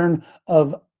pattern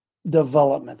of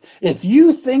development. If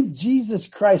you think Jesus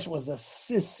Christ was a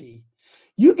sissy,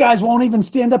 you guys won't even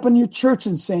stand up in your church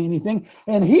and say anything.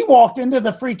 And he walked into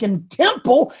the freaking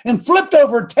temple and flipped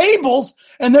over tables.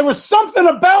 And there was something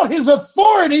about his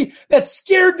authority that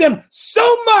scared them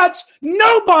so much,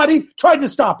 nobody tried to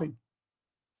stop him.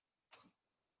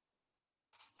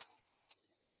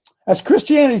 As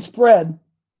Christianity spread,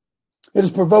 it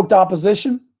has provoked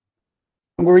opposition.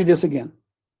 I'm going to read this again.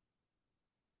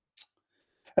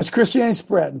 As Christianity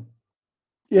spread,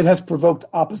 it has provoked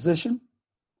opposition,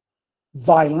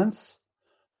 violence,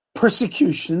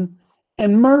 persecution,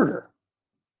 and murder.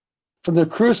 From the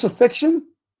crucifixion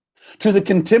to the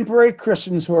contemporary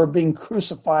Christians who are being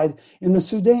crucified in the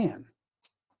Sudan.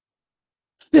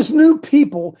 This new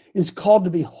people is called to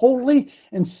be holy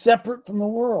and separate from the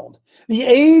world. The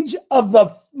age of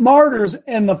the martyrs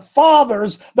and the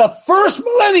fathers, the first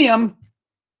millennium,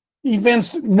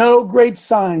 evinced no great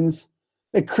signs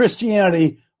that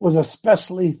Christianity was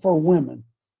especially for women,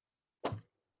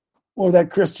 or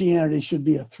that Christianity should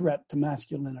be a threat to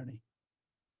masculinity.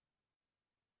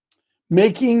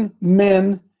 Making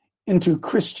men into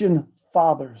Christian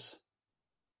fathers.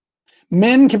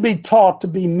 Men can be taught to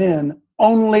be men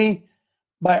only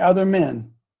by other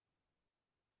men.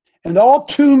 And all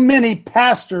too many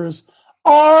pastors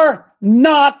are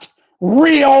not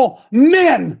real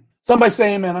men. Somebody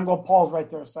say amen. I'm going to pause right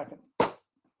there a second.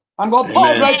 I'm going to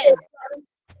pause right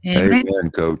there.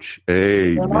 Amen, Coach.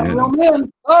 Amen. They're not real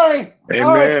men. Sorry.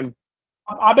 Amen.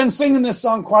 I've been singing this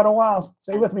song quite a while.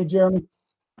 Stay with me, Jeremy.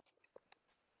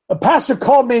 A pastor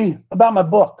called me about my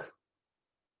book.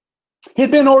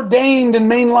 He'd been ordained in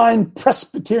mainline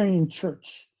Presbyterian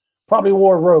church, probably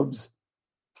wore robes.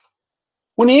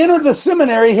 When he entered the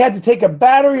seminary, he had to take a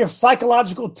battery of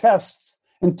psychological tests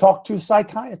and talk to a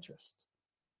psychiatrist.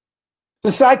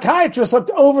 The psychiatrist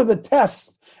looked over the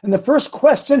tests, and the first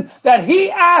question that he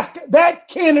asked that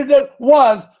candidate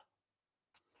was,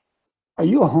 "Are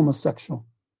you a homosexual?"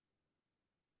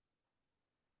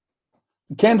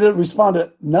 The candidate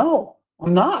responded, "No,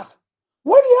 I'm not.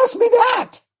 Why do you ask me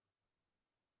that?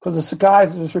 Because the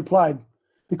psychiatrist replied,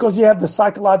 because you have the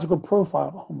psychological profile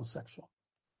of a homosexual.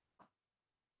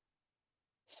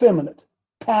 Feminine,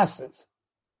 passive,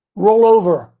 roll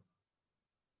over.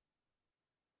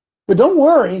 But don't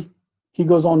worry, he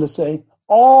goes on to say,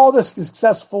 all the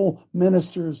successful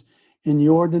ministers in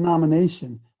your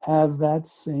denomination have that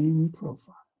same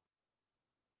profile.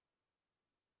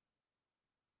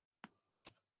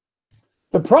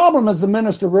 The problem, as the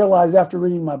minister realized after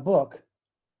reading my book,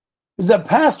 is that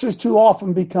pastors too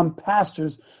often become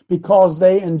pastors because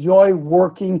they enjoy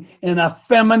working in a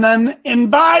feminine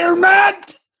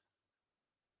environment.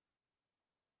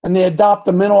 And they adopt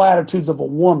the mental attitudes of a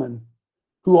woman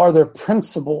who are their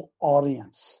principal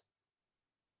audience.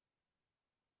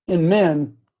 In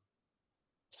men,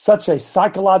 such a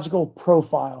psychological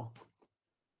profile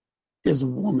is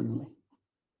womanly.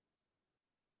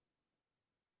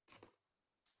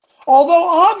 Although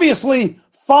obviously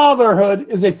fatherhood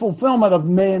is a fulfillment of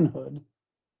manhood,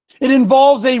 it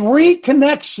involves a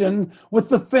reconnection with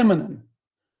the feminine,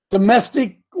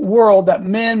 domestic world that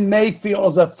men may feel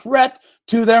as a threat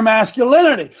to their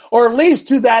masculinity, or at least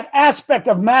to that aspect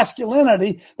of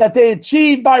masculinity that they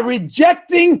achieve by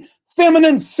rejecting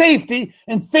feminine safety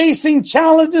and facing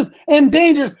challenges and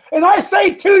dangers. And I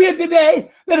say to you today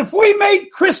that if we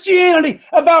made Christianity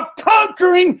about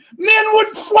conquering, men would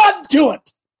flood to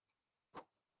it.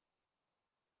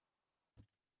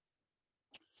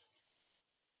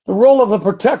 The role of the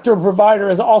protector provider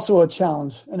is also a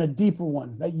challenge, and a deeper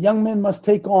one that young men must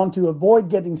take on to avoid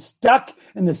getting stuck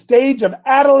in the stage of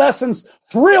adolescence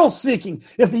thrill-seeking.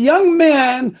 If the young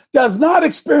man does not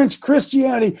experience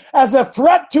Christianity as a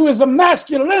threat to his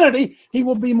masculinity, he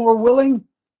will be more willing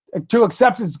to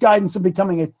accept its guidance in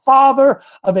becoming a father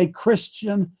of a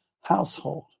Christian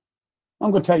household.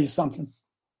 I'm going to tell you something.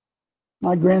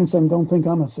 My grandson don't think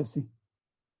I'm a sissy.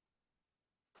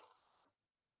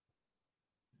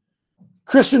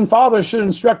 Christian fathers should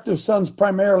instruct their sons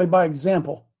primarily by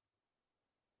example.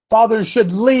 Fathers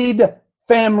should lead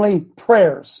family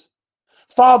prayers.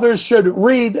 Fathers should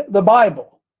read the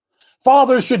Bible.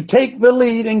 Fathers should take the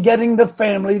lead in getting the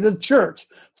family to church.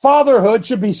 Fatherhood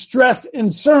should be stressed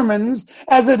in sermons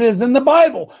as it is in the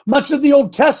Bible. Much of the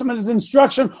Old Testament is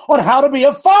instruction on how to be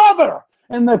a father.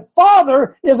 And the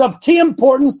father is of key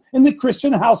importance in the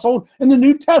Christian household in the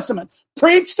New Testament.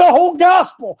 Preach the whole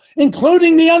gospel,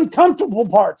 including the uncomfortable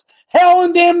parts. Hell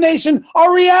and damnation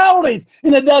are realities,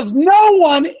 and it does no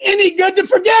one any good to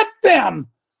forget them.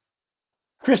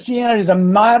 Christianity is a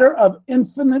matter of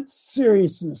infinite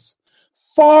seriousness,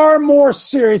 far more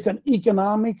serious than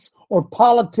economics or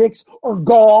politics or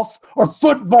golf or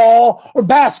football or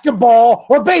basketball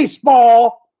or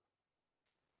baseball.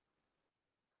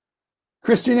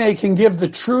 Christianity can give the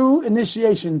true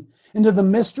initiation into the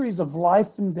mysteries of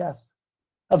life and death,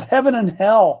 of heaven and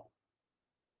hell,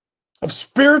 of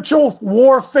spiritual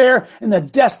warfare and the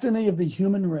destiny of the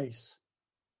human race.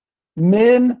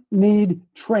 Men need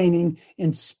training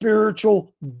in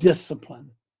spiritual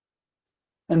discipline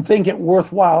and think it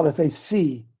worthwhile if they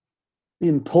see the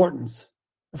importance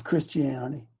of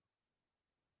Christianity.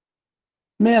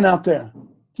 Men out there,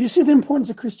 do you see the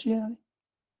importance of Christianity?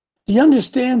 Do you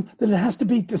understand that it has to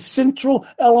be the central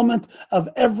element of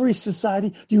every society?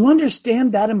 Do you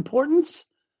understand that importance?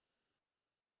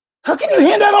 How can you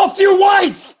hand that off to your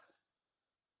wife?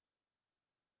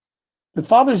 The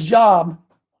father's job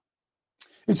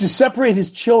is to separate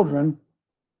his children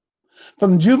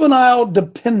from juvenile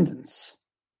dependence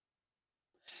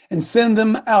and send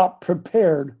them out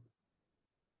prepared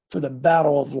for the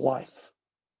battle of life.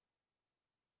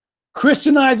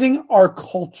 Christianizing our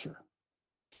culture.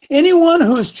 Anyone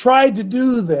who has tried to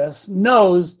do this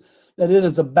knows that it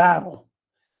is a battle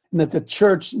and that the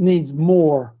church needs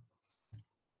more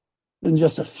than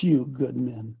just a few good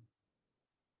men.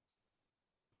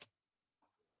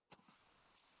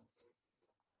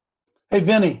 Hey,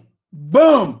 Vinny.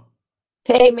 Boom.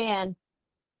 Hey, man.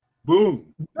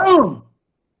 Boom. Boom.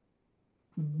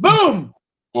 Boom.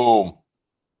 Boom.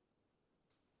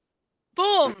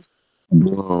 Boom.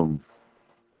 Boom.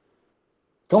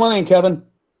 Come on in, Kevin.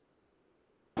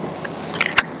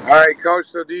 All right, Coach,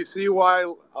 so do you see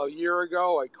why a year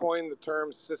ago I coined the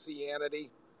term sissianity?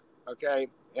 Okay,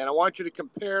 and I want you to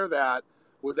compare that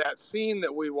with that scene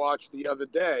that we watched the other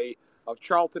day of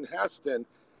Charlton Heston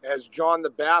as John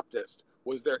the Baptist.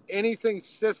 Was there anything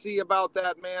sissy about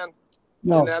that man?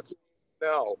 No.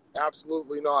 No,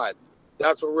 absolutely not.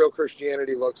 That's what real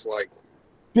Christianity looks like.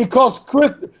 Because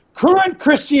current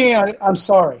Christianity, I'm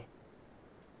sorry,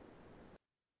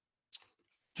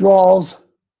 draws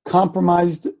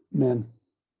compromised men.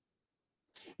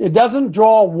 It doesn't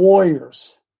draw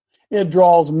warriors. It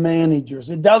draws managers.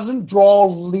 It doesn't draw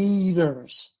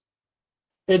leaders.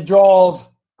 It draws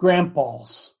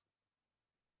grandpas.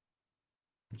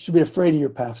 You should be afraid of your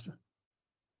pastor.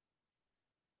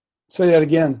 Say that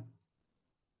again.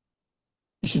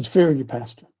 You should fear your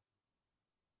pastor.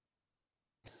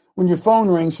 When your phone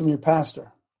rings from your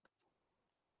pastor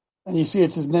and you see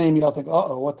it's his name, you don't think,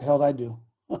 uh-oh, what the hell did I do?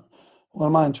 What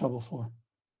am I in trouble for?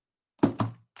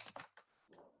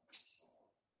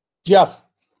 Jeff,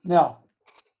 now.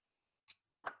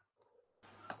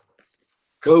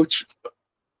 Coach,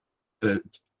 2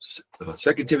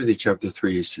 Timothy chapter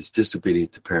 3 says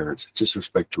disobedient to parents,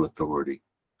 disrespect to authority.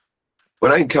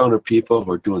 When I encounter people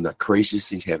who are doing the craziest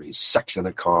things, having sex in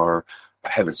a car,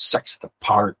 having sex at the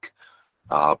park,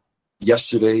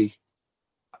 yesterday,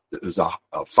 there was a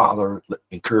father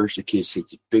encouraged the kids to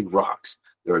take big rocks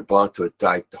that were belonged to a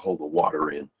dike to hold the water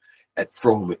in and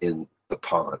throw them in the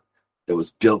pond that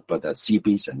was built by the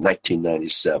Seabees in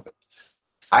 1997.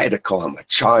 I had to call him a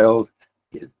child.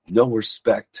 He had no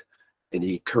respect, and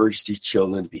he encouraged these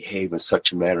children to behave in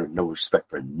such a manner, no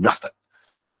respect for nothing.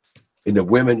 And the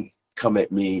women come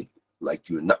at me like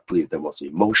you would not believe, the most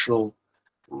emotional,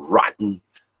 rotten,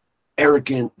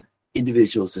 arrogant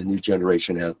individuals the new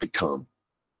generation has become.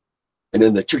 And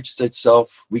in the churches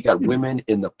itself, we got women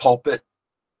in the pulpit,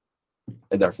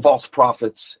 and they're false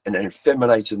prophets, and they're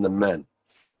feminizing the men.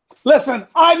 Listen,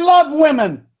 I love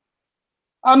women.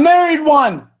 I married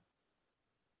one.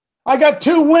 I got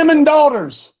 2 women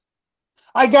daughters.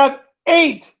 I got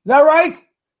 8, is that right?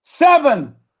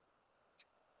 7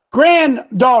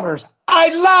 granddaughters. I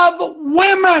love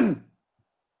women.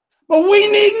 But we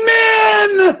need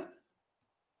men.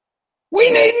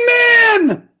 We need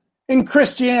men in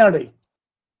Christianity.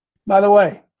 By the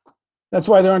way, that's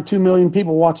why there aren't 2 million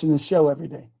people watching this show every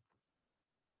day.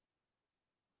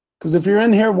 Because if you're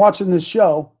in here watching this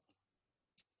show,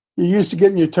 you're used to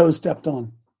getting your toes stepped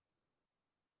on.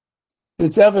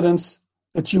 It's evidence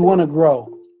that you want to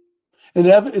grow.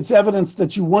 It's evidence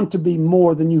that you want to be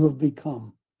more than you have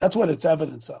become. That's what it's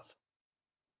evidence of.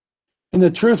 And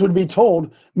the truth would be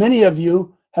told, many of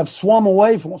you have fled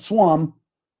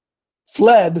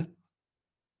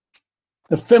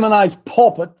the feminized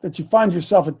pulpit that you find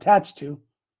yourself attached to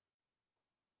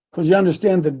because you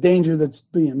understand the danger that's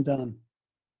being done.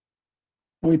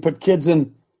 And we put kids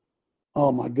in,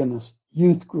 oh my goodness,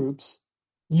 youth groups.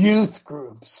 I'm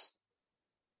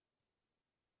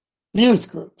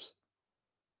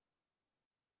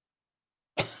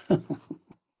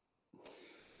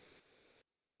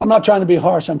not trying to be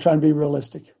harsh. I'm trying to be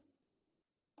realistic.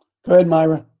 Go ahead,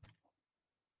 Myra.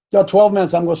 Got 12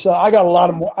 minutes. I'm going to show. I got a lot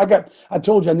of more. I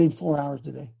told you I need 4 hours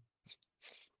today.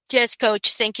 Yes,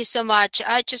 Coach. Thank you so much.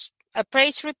 A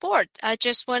praise report. I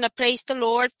just want to praise the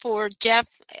Lord for Jeff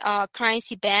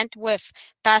Klein's event with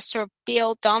Pastor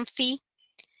Bill Dunphy,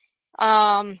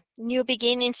 New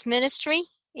Beginnings Ministry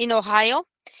in Ohio.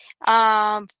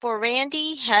 For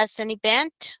Randy has an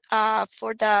event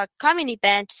for the coming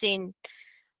events in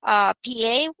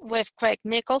PA with Craig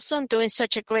Mickelson doing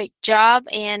such a great job,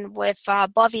 and with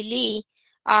Bobby Lee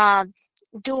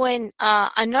doing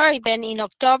another event in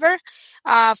October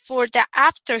for the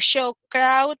after show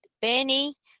crowd.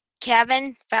 Benny,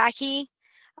 Kevin, Fahi,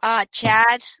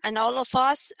 Chad, and all of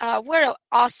us. We're an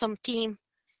awesome team.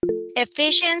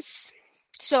 Ephesians.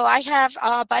 So I have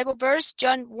a Bible verse,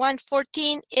 John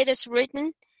 1:14. It is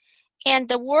written, "And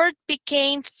the word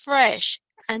became flesh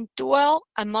and dwelt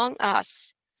among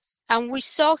us, and we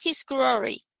saw his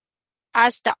glory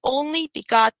as the only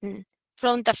begotten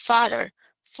from the Father,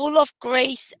 full of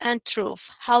grace and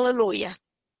truth." Hallelujah.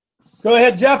 Go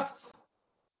ahead, Jeff.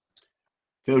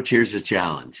 Coach, here's a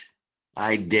challenge.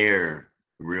 I dare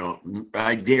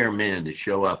men to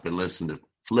show up and listen to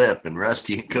Flip and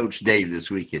Rusty and Coach Dave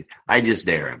this weekend. I just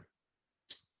dare him.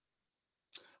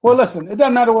 Well, listen, it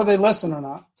doesn't matter whether they listen or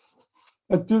not.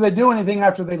 But do they do anything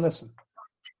after they listen?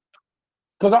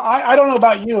 Because I don't know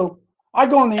about you. I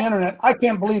go on the internet. I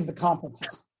can't believe the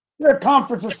conferences. There are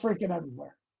conferences freaking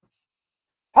everywhere.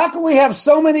 How can we have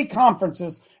so many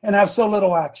conferences and have so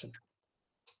little action?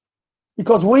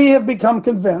 Because we have become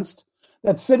convinced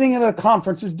that sitting at a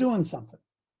conference is doing something,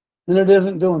 and it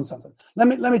isn't doing something. Let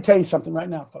me tell you something right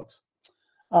now, folks.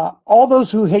 All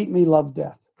those who hate me love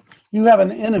death. You have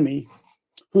an enemy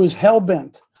who is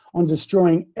hell-bent on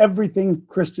destroying everything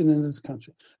Christian in this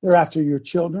country. They're after your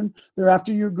children. They're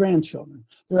after your grandchildren.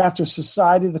 They're after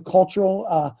society, the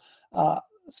cultural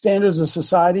standards of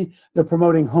society. They're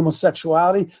promoting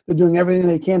homosexuality. They're doing everything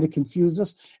they can to confuse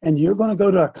us. And you're going to go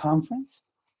to a conference?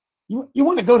 You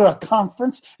want to go to a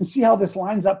conference and see how this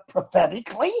lines up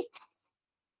prophetically?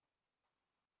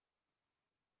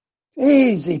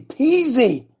 Easy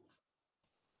peasy.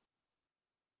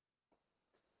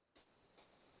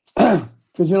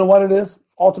 Because you know what it is,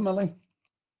 ultimately?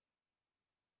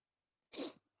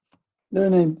 They're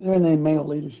in a male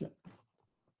leadership.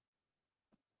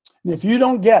 And if you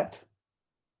don't get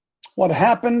what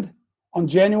happened on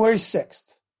January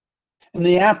 6th, in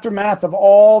the aftermath of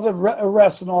all the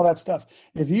arrests and all that stuff,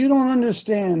 if you don't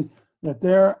understand that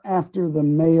they're after the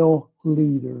male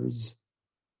leaders,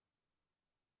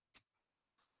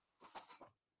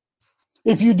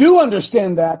 if you do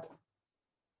understand that,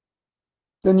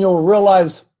 then you'll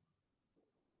realize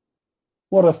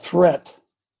what a threat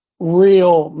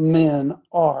real men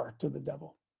are to the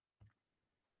devil.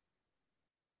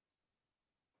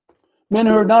 Men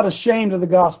who are not ashamed of the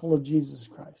gospel of Jesus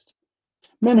Christ.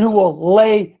 Men who will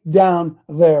lay down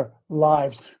their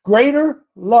lives. Greater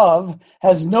love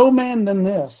has no man than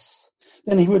this,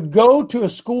 than he would go to a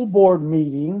school board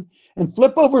meeting and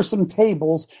flip over some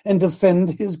tables and defend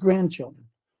his grandchildren.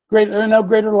 There's no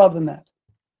greater love than that.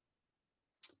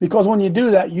 Because when you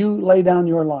do that, you lay down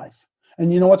your life.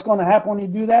 And you know what's going to happen when you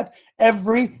do that?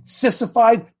 Every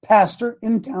sissified pastor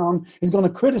in town is going to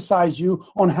criticize you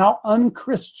on how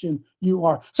unchristian you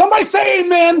are. Somebody say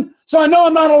amen, so I know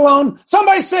I'm not alone.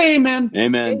 Somebody say amen.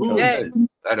 Amen.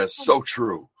 That is so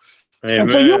true. Amen.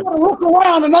 And so you want to look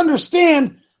around and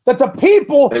understand that the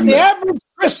people, the average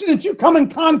Christian that you come in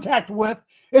contact with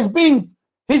he's being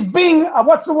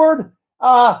what's the word?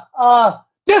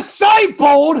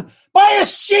 Discipled by a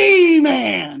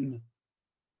she-man.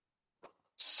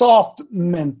 Soft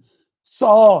men.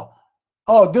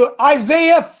 Do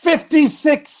Isaiah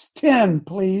 56:10,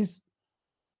 please.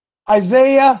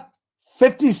 Isaiah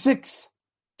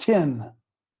 56:10.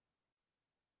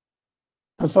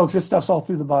 Because, folks, this stuff's all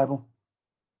through the Bible.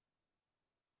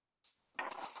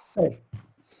 Hey.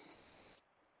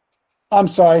 I'm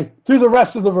sorry. Through the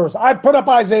rest of the verse. I put up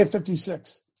Isaiah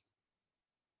 56.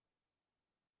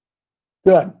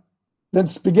 Good.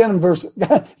 Let's begin in verse. You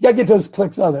got to get those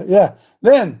clicks on there. Yeah.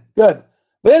 Then, good.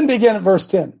 Then begin at verse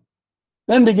 10.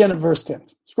 Then begin at verse 10.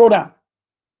 Scroll down.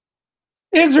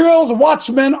 Israel's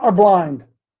watchmen are blind.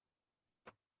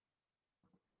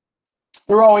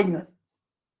 They're all ignorant.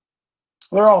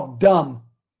 They're all dumb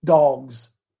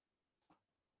dogs.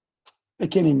 They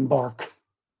can't even bark.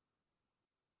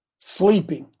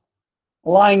 Sleeping,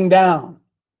 lying down,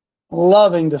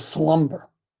 loving to slumber.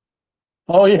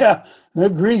 Oh yeah, they're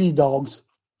greedy dogs.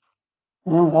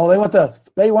 Oh, they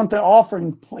want the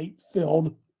offering plate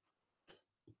filled,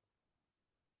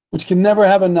 which can never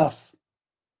have enough.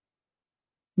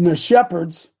 And they're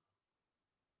shepherds.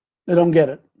 They don't get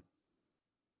it.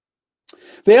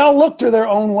 They all look to their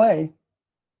own way,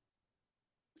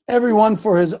 everyone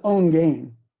for his own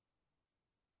gain,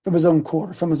 from his own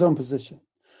quarter, from his own position.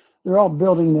 They're all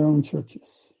building their own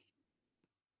churches.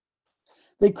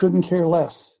 They couldn't care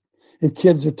less if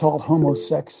kids are taught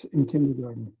homosex in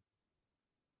kindergarten.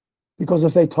 Because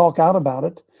if they talk out about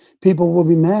it, people will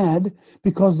be mad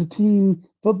because the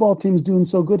football team's doing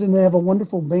so good and they have a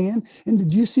wonderful band. And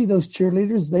did you see those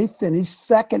cheerleaders? They finished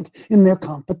second in their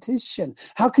competition.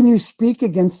 How can you speak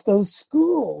against those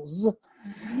schools?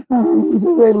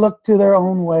 They look to their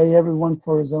own way, everyone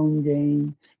for his own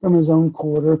gain, from his own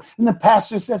quarter. And the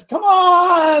pastor says, come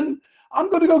on, I'm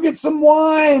going to go get some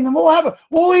wine and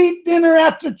we'll eat dinner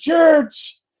after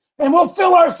church and we'll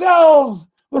fill ourselves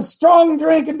with strong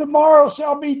drink, and tomorrow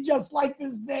shall be just like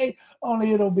this day,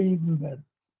 only it'll be even better.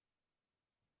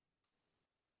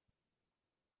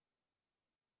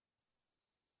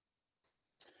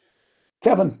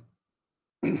 Kevin.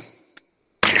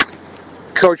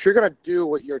 Coach, you're going to do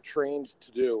what you're trained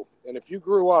to do. And if you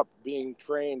grew up being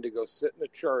trained to go sit in a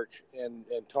church and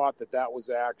taught that was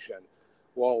action,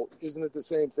 well, isn't it the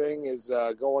same thing as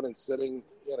going and sitting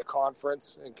in a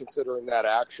conference and considering that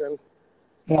action?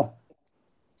 Yeah.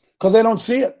 Because they don't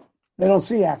see it. They don't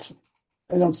see action.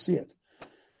 They don't see it.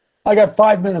 I got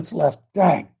 5 minutes left.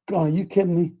 Dang, are you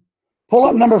kidding me? Pull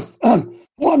up number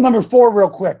 4 real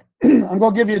quick. I'm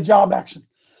going to give you a job action.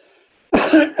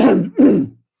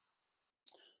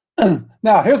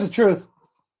 Now, here's the truth.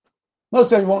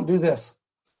 Most of you won't do this.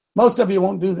 Most of you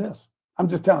won't do this. I'm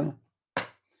just telling you.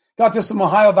 Got this from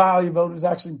Ohio Value Voters.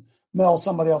 Actually, Mel,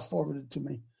 somebody else forwarded it to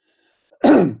me.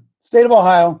 State of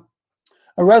Ohio.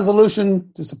 A resolution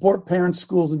to support parents,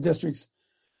 schools, and districts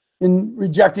in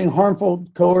rejecting harmful,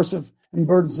 coercive, and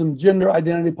burdensome gender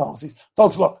identity policies.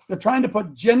 Folks, look, they're trying to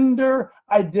put gender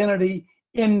identity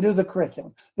into the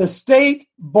curriculum. The State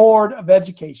Board of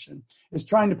Education is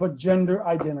trying to put gender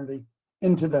identity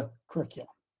into the curriculum.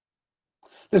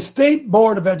 The State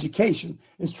Board of Education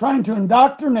is trying to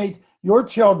indoctrinate your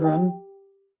children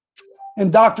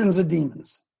and doctrines of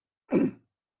demons.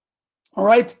 All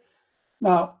right?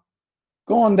 Now,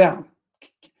 going down.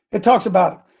 It talks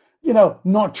about,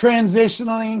 not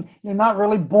transitioning. You're not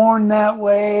really born that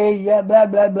way. Yeah, blah,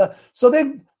 blah, blah. So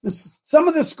some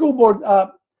of the school board,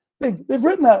 they've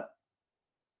written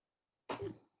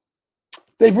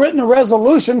a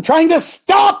resolution trying to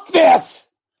stop this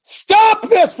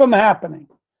from happening.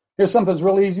 Here's something that's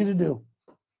really easy to do.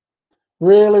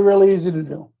 Really, really easy to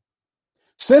do.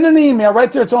 Send an email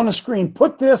right there. It's on the screen.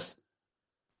 Put that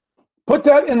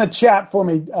in the chat for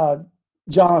me,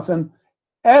 Jonathan.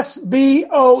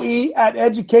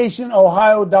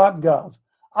 SBOE@educationohio.gov.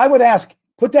 I would ask,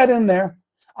 put that in there.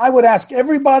 I would ask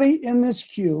everybody in this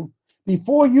queue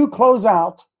before you close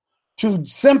out to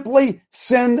simply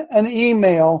send an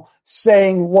email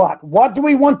saying what? What do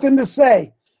we want them to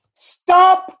say?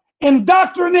 Stop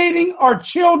indoctrinating our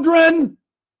children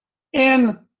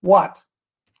in what?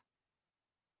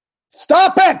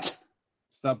 Stop it!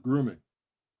 Stop grooming.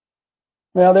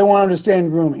 Well, they want to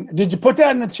understand grooming. Did you put that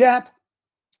in the chat?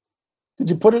 Did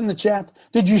you put it in the chat?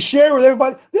 Did you share with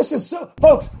everybody? This is so,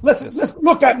 folks, listen,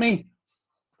 look at me.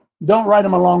 Don't write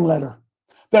them a long letter.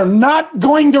 They're not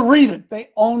going to read it. They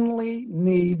only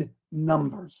need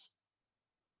numbers.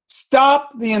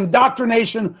 Stop the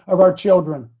indoctrination of our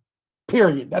children.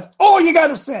 Period. That's all you got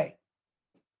to say.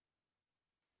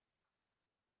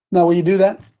 Now, will you do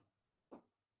that?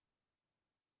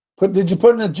 Did you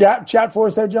put it in the chat for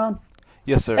us there, John?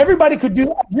 Yes, sir. Everybody could do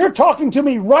that. You're talking to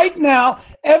me right now.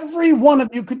 Every one of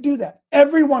you could do that.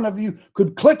 Every one of you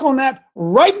could click on that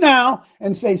right now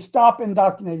and say, stop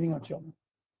indoctrinating our children.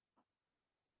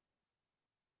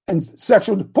 And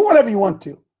sexual, put whatever you want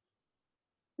to.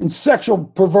 And sexual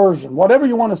perversion, whatever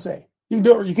you want to say. You can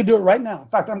do it. You can do it right now. In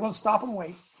fact, I'm going to stop and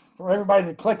wait for everybody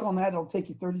to click on that. It'll take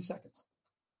you 30 seconds.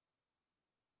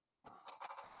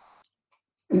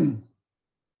 Couldn't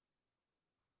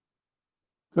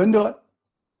do it.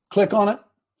 Click on it.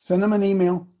 Send them an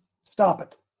email. Stop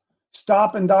it.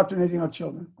 Stop indoctrinating our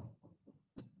children.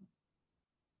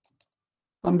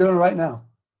 I'm doing it right now.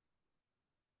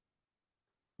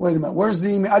 Wait a minute. Where's the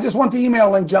email? I just want the email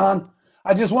link, John.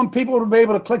 I just want people to be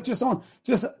able to click just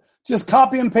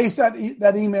copy and paste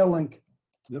that email link.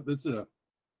 Yep, it's there.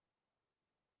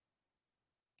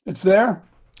 It's there?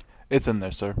 It's in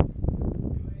there, sir.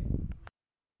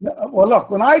 Well, look,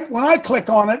 when I click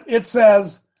on it, it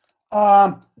says,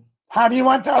 how do you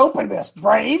want to open this?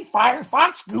 Brave,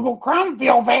 Firefox, Google Chrome,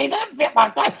 Velveeta,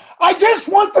 FitLife. I just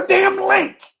want the damn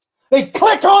link. They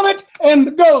click on it and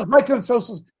it goes right to the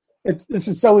socials. This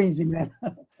is so easy, man.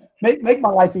 Make my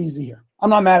life easy here. I'm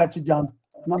not mad at you, John.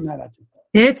 I'm not mad at you.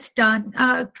 It's done.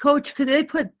 Coach, could they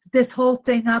put this whole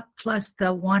thing up plus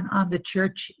the one on the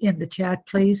church in the chat,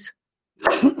 please?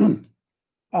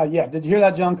 Yeah. Did you hear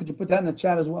that, John? Could you put that in the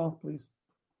chat as well, please?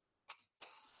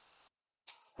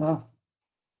 Huh?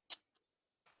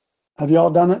 Have you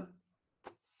all done it?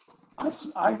 I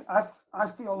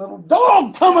feel a little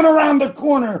dog coming around the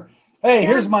corner. Hey,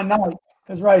 here's my knight.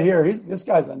 It's right here. This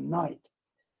guy's a knight.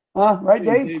 Huh? Right,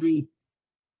 Dave? Baby.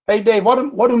 Hey, Dave,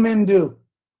 what do men do?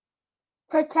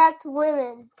 Protect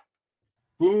women.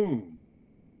 Boom.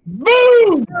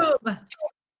 Boom! Boom.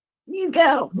 You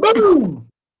go. Boom!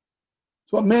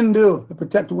 That's what men do to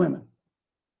protect women.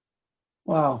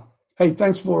 Wow. Hey,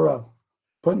 thanks for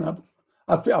putting up.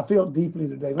 I feel deeply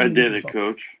today. I did it,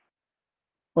 Coach.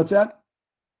 What's that?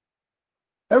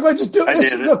 Everybody just do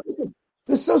this. Look,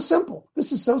 this is so simple.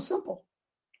 This is so simple.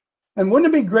 And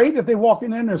wouldn't it be great if they walk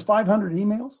in there and there's 500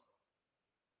 emails?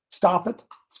 Stop it.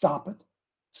 Stop it.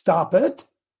 Stop it.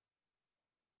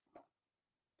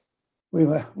 We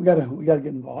gotta get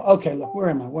involved. Okay, look, where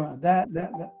am I? Where am I? That.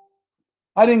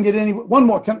 I didn't get any. One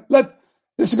more.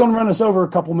 This is going to run us over a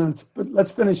couple minutes, but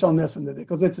let's finish on this one today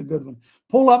because it's a good one.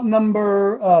 Pull up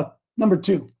number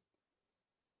 2.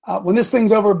 When this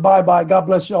thing's over, bye-bye. God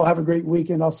bless you all. Have a great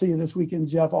weekend. I'll see you this weekend,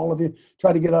 Jeff. All of you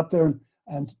try to get up there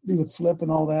and be with Flip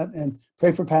and all that and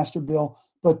pray for Pastor Bill.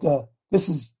 But this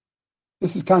is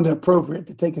kind of appropriate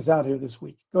to take us out here this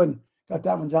week. Go ahead and got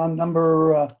that one, John.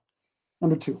 Number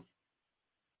 2.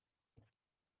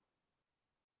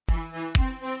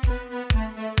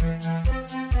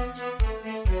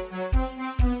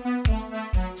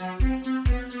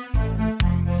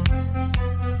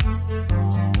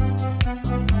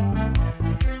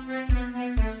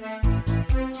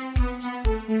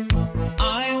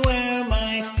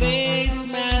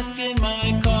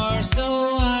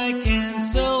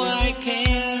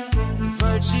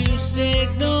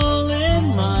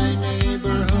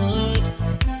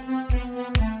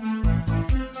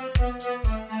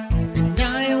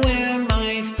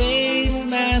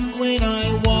 When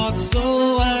I walk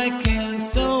so I can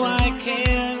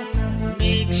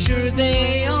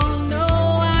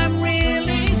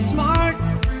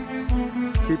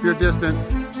keep your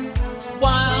distance.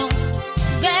 While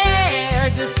they're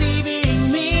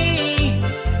deceiving me,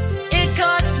 it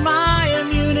cuts my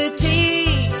immunity.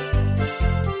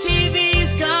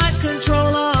 TV's got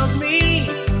control of me.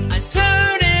 I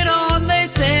turn it on, they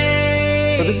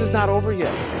say. But this is not over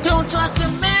yet. Don't trust the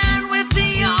man with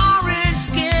the orange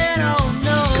skin, oh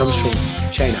no. It comes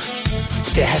from China.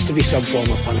 There has to be some form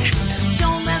of punishment.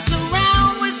 Don't mess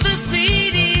around with the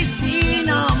CDC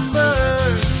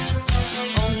numbers.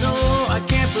 Oh no, I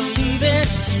can't believe it.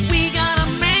 We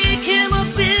gotta make him a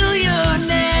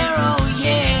billionaire, oh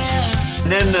yeah.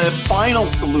 And then the final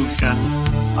solution,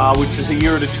 which is a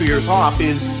year to 2 years off,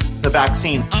 is the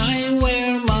vaccine. I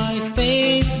wear my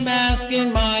face mask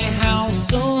in my house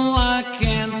so I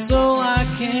can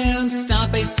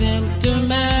stop a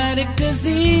symptomatic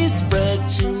disease spread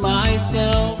to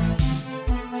myself.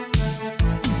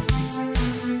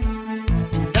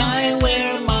 And I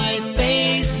wear my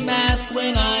face mask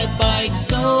when I bike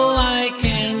so I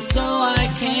can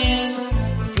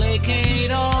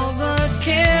placate all the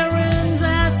Karens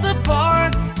at the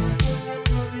park.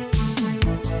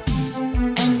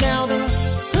 And now the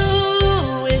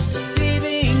WHO is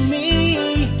deceiving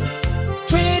me.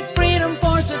 Trade freedom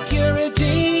for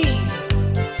security.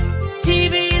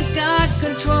 TV's got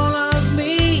control of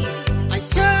me. I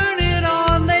turn it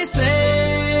on, they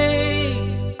say.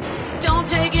 Don't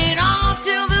take it off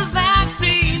till the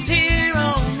vaccine's here,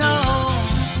 oh no.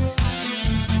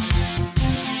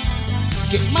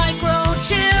 Get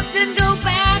microchipped and go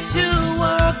back to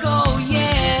work, oh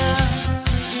yeah.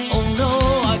 Oh no,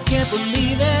 I can't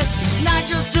believe it. He's not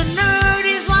just a nerd,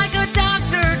 he's like a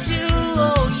doctor too,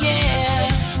 oh yeah.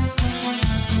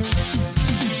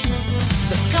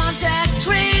 The contact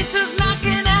tracer's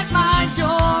knocking at my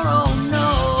door, oh no.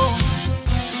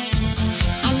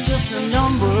 I'm just a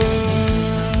number.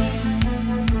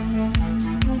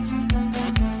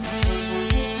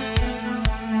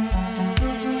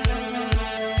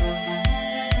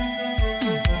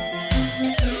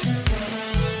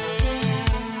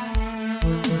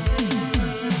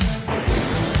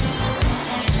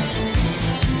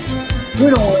 We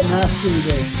don't want to mask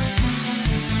today.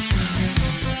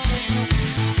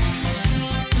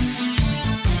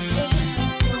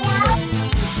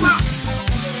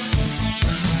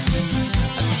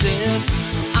 I said,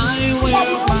 I wear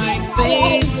my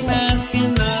face mask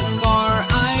in the car.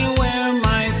 I wear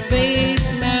my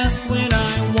face mask when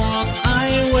I walk.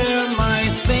 I wear my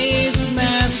face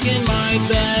mask in my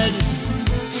bed.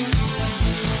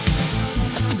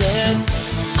 I said,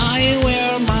 I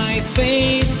wear my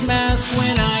face mask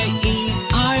when I eat.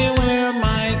 I wear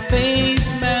my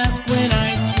face mask when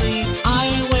I sleep.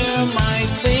 I wear my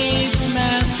face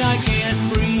mask, I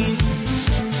can't breathe.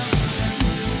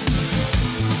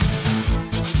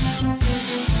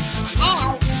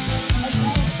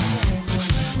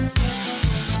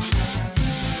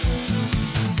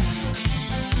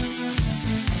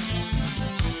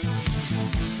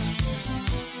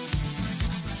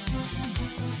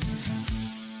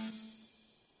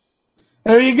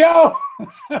 There you go.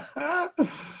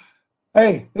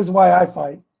 Hey, this is why I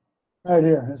fight. Right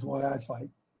here. This is why I fight.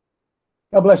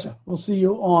 God bless you. We'll see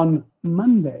you on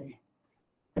Monday,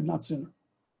 if not sooner.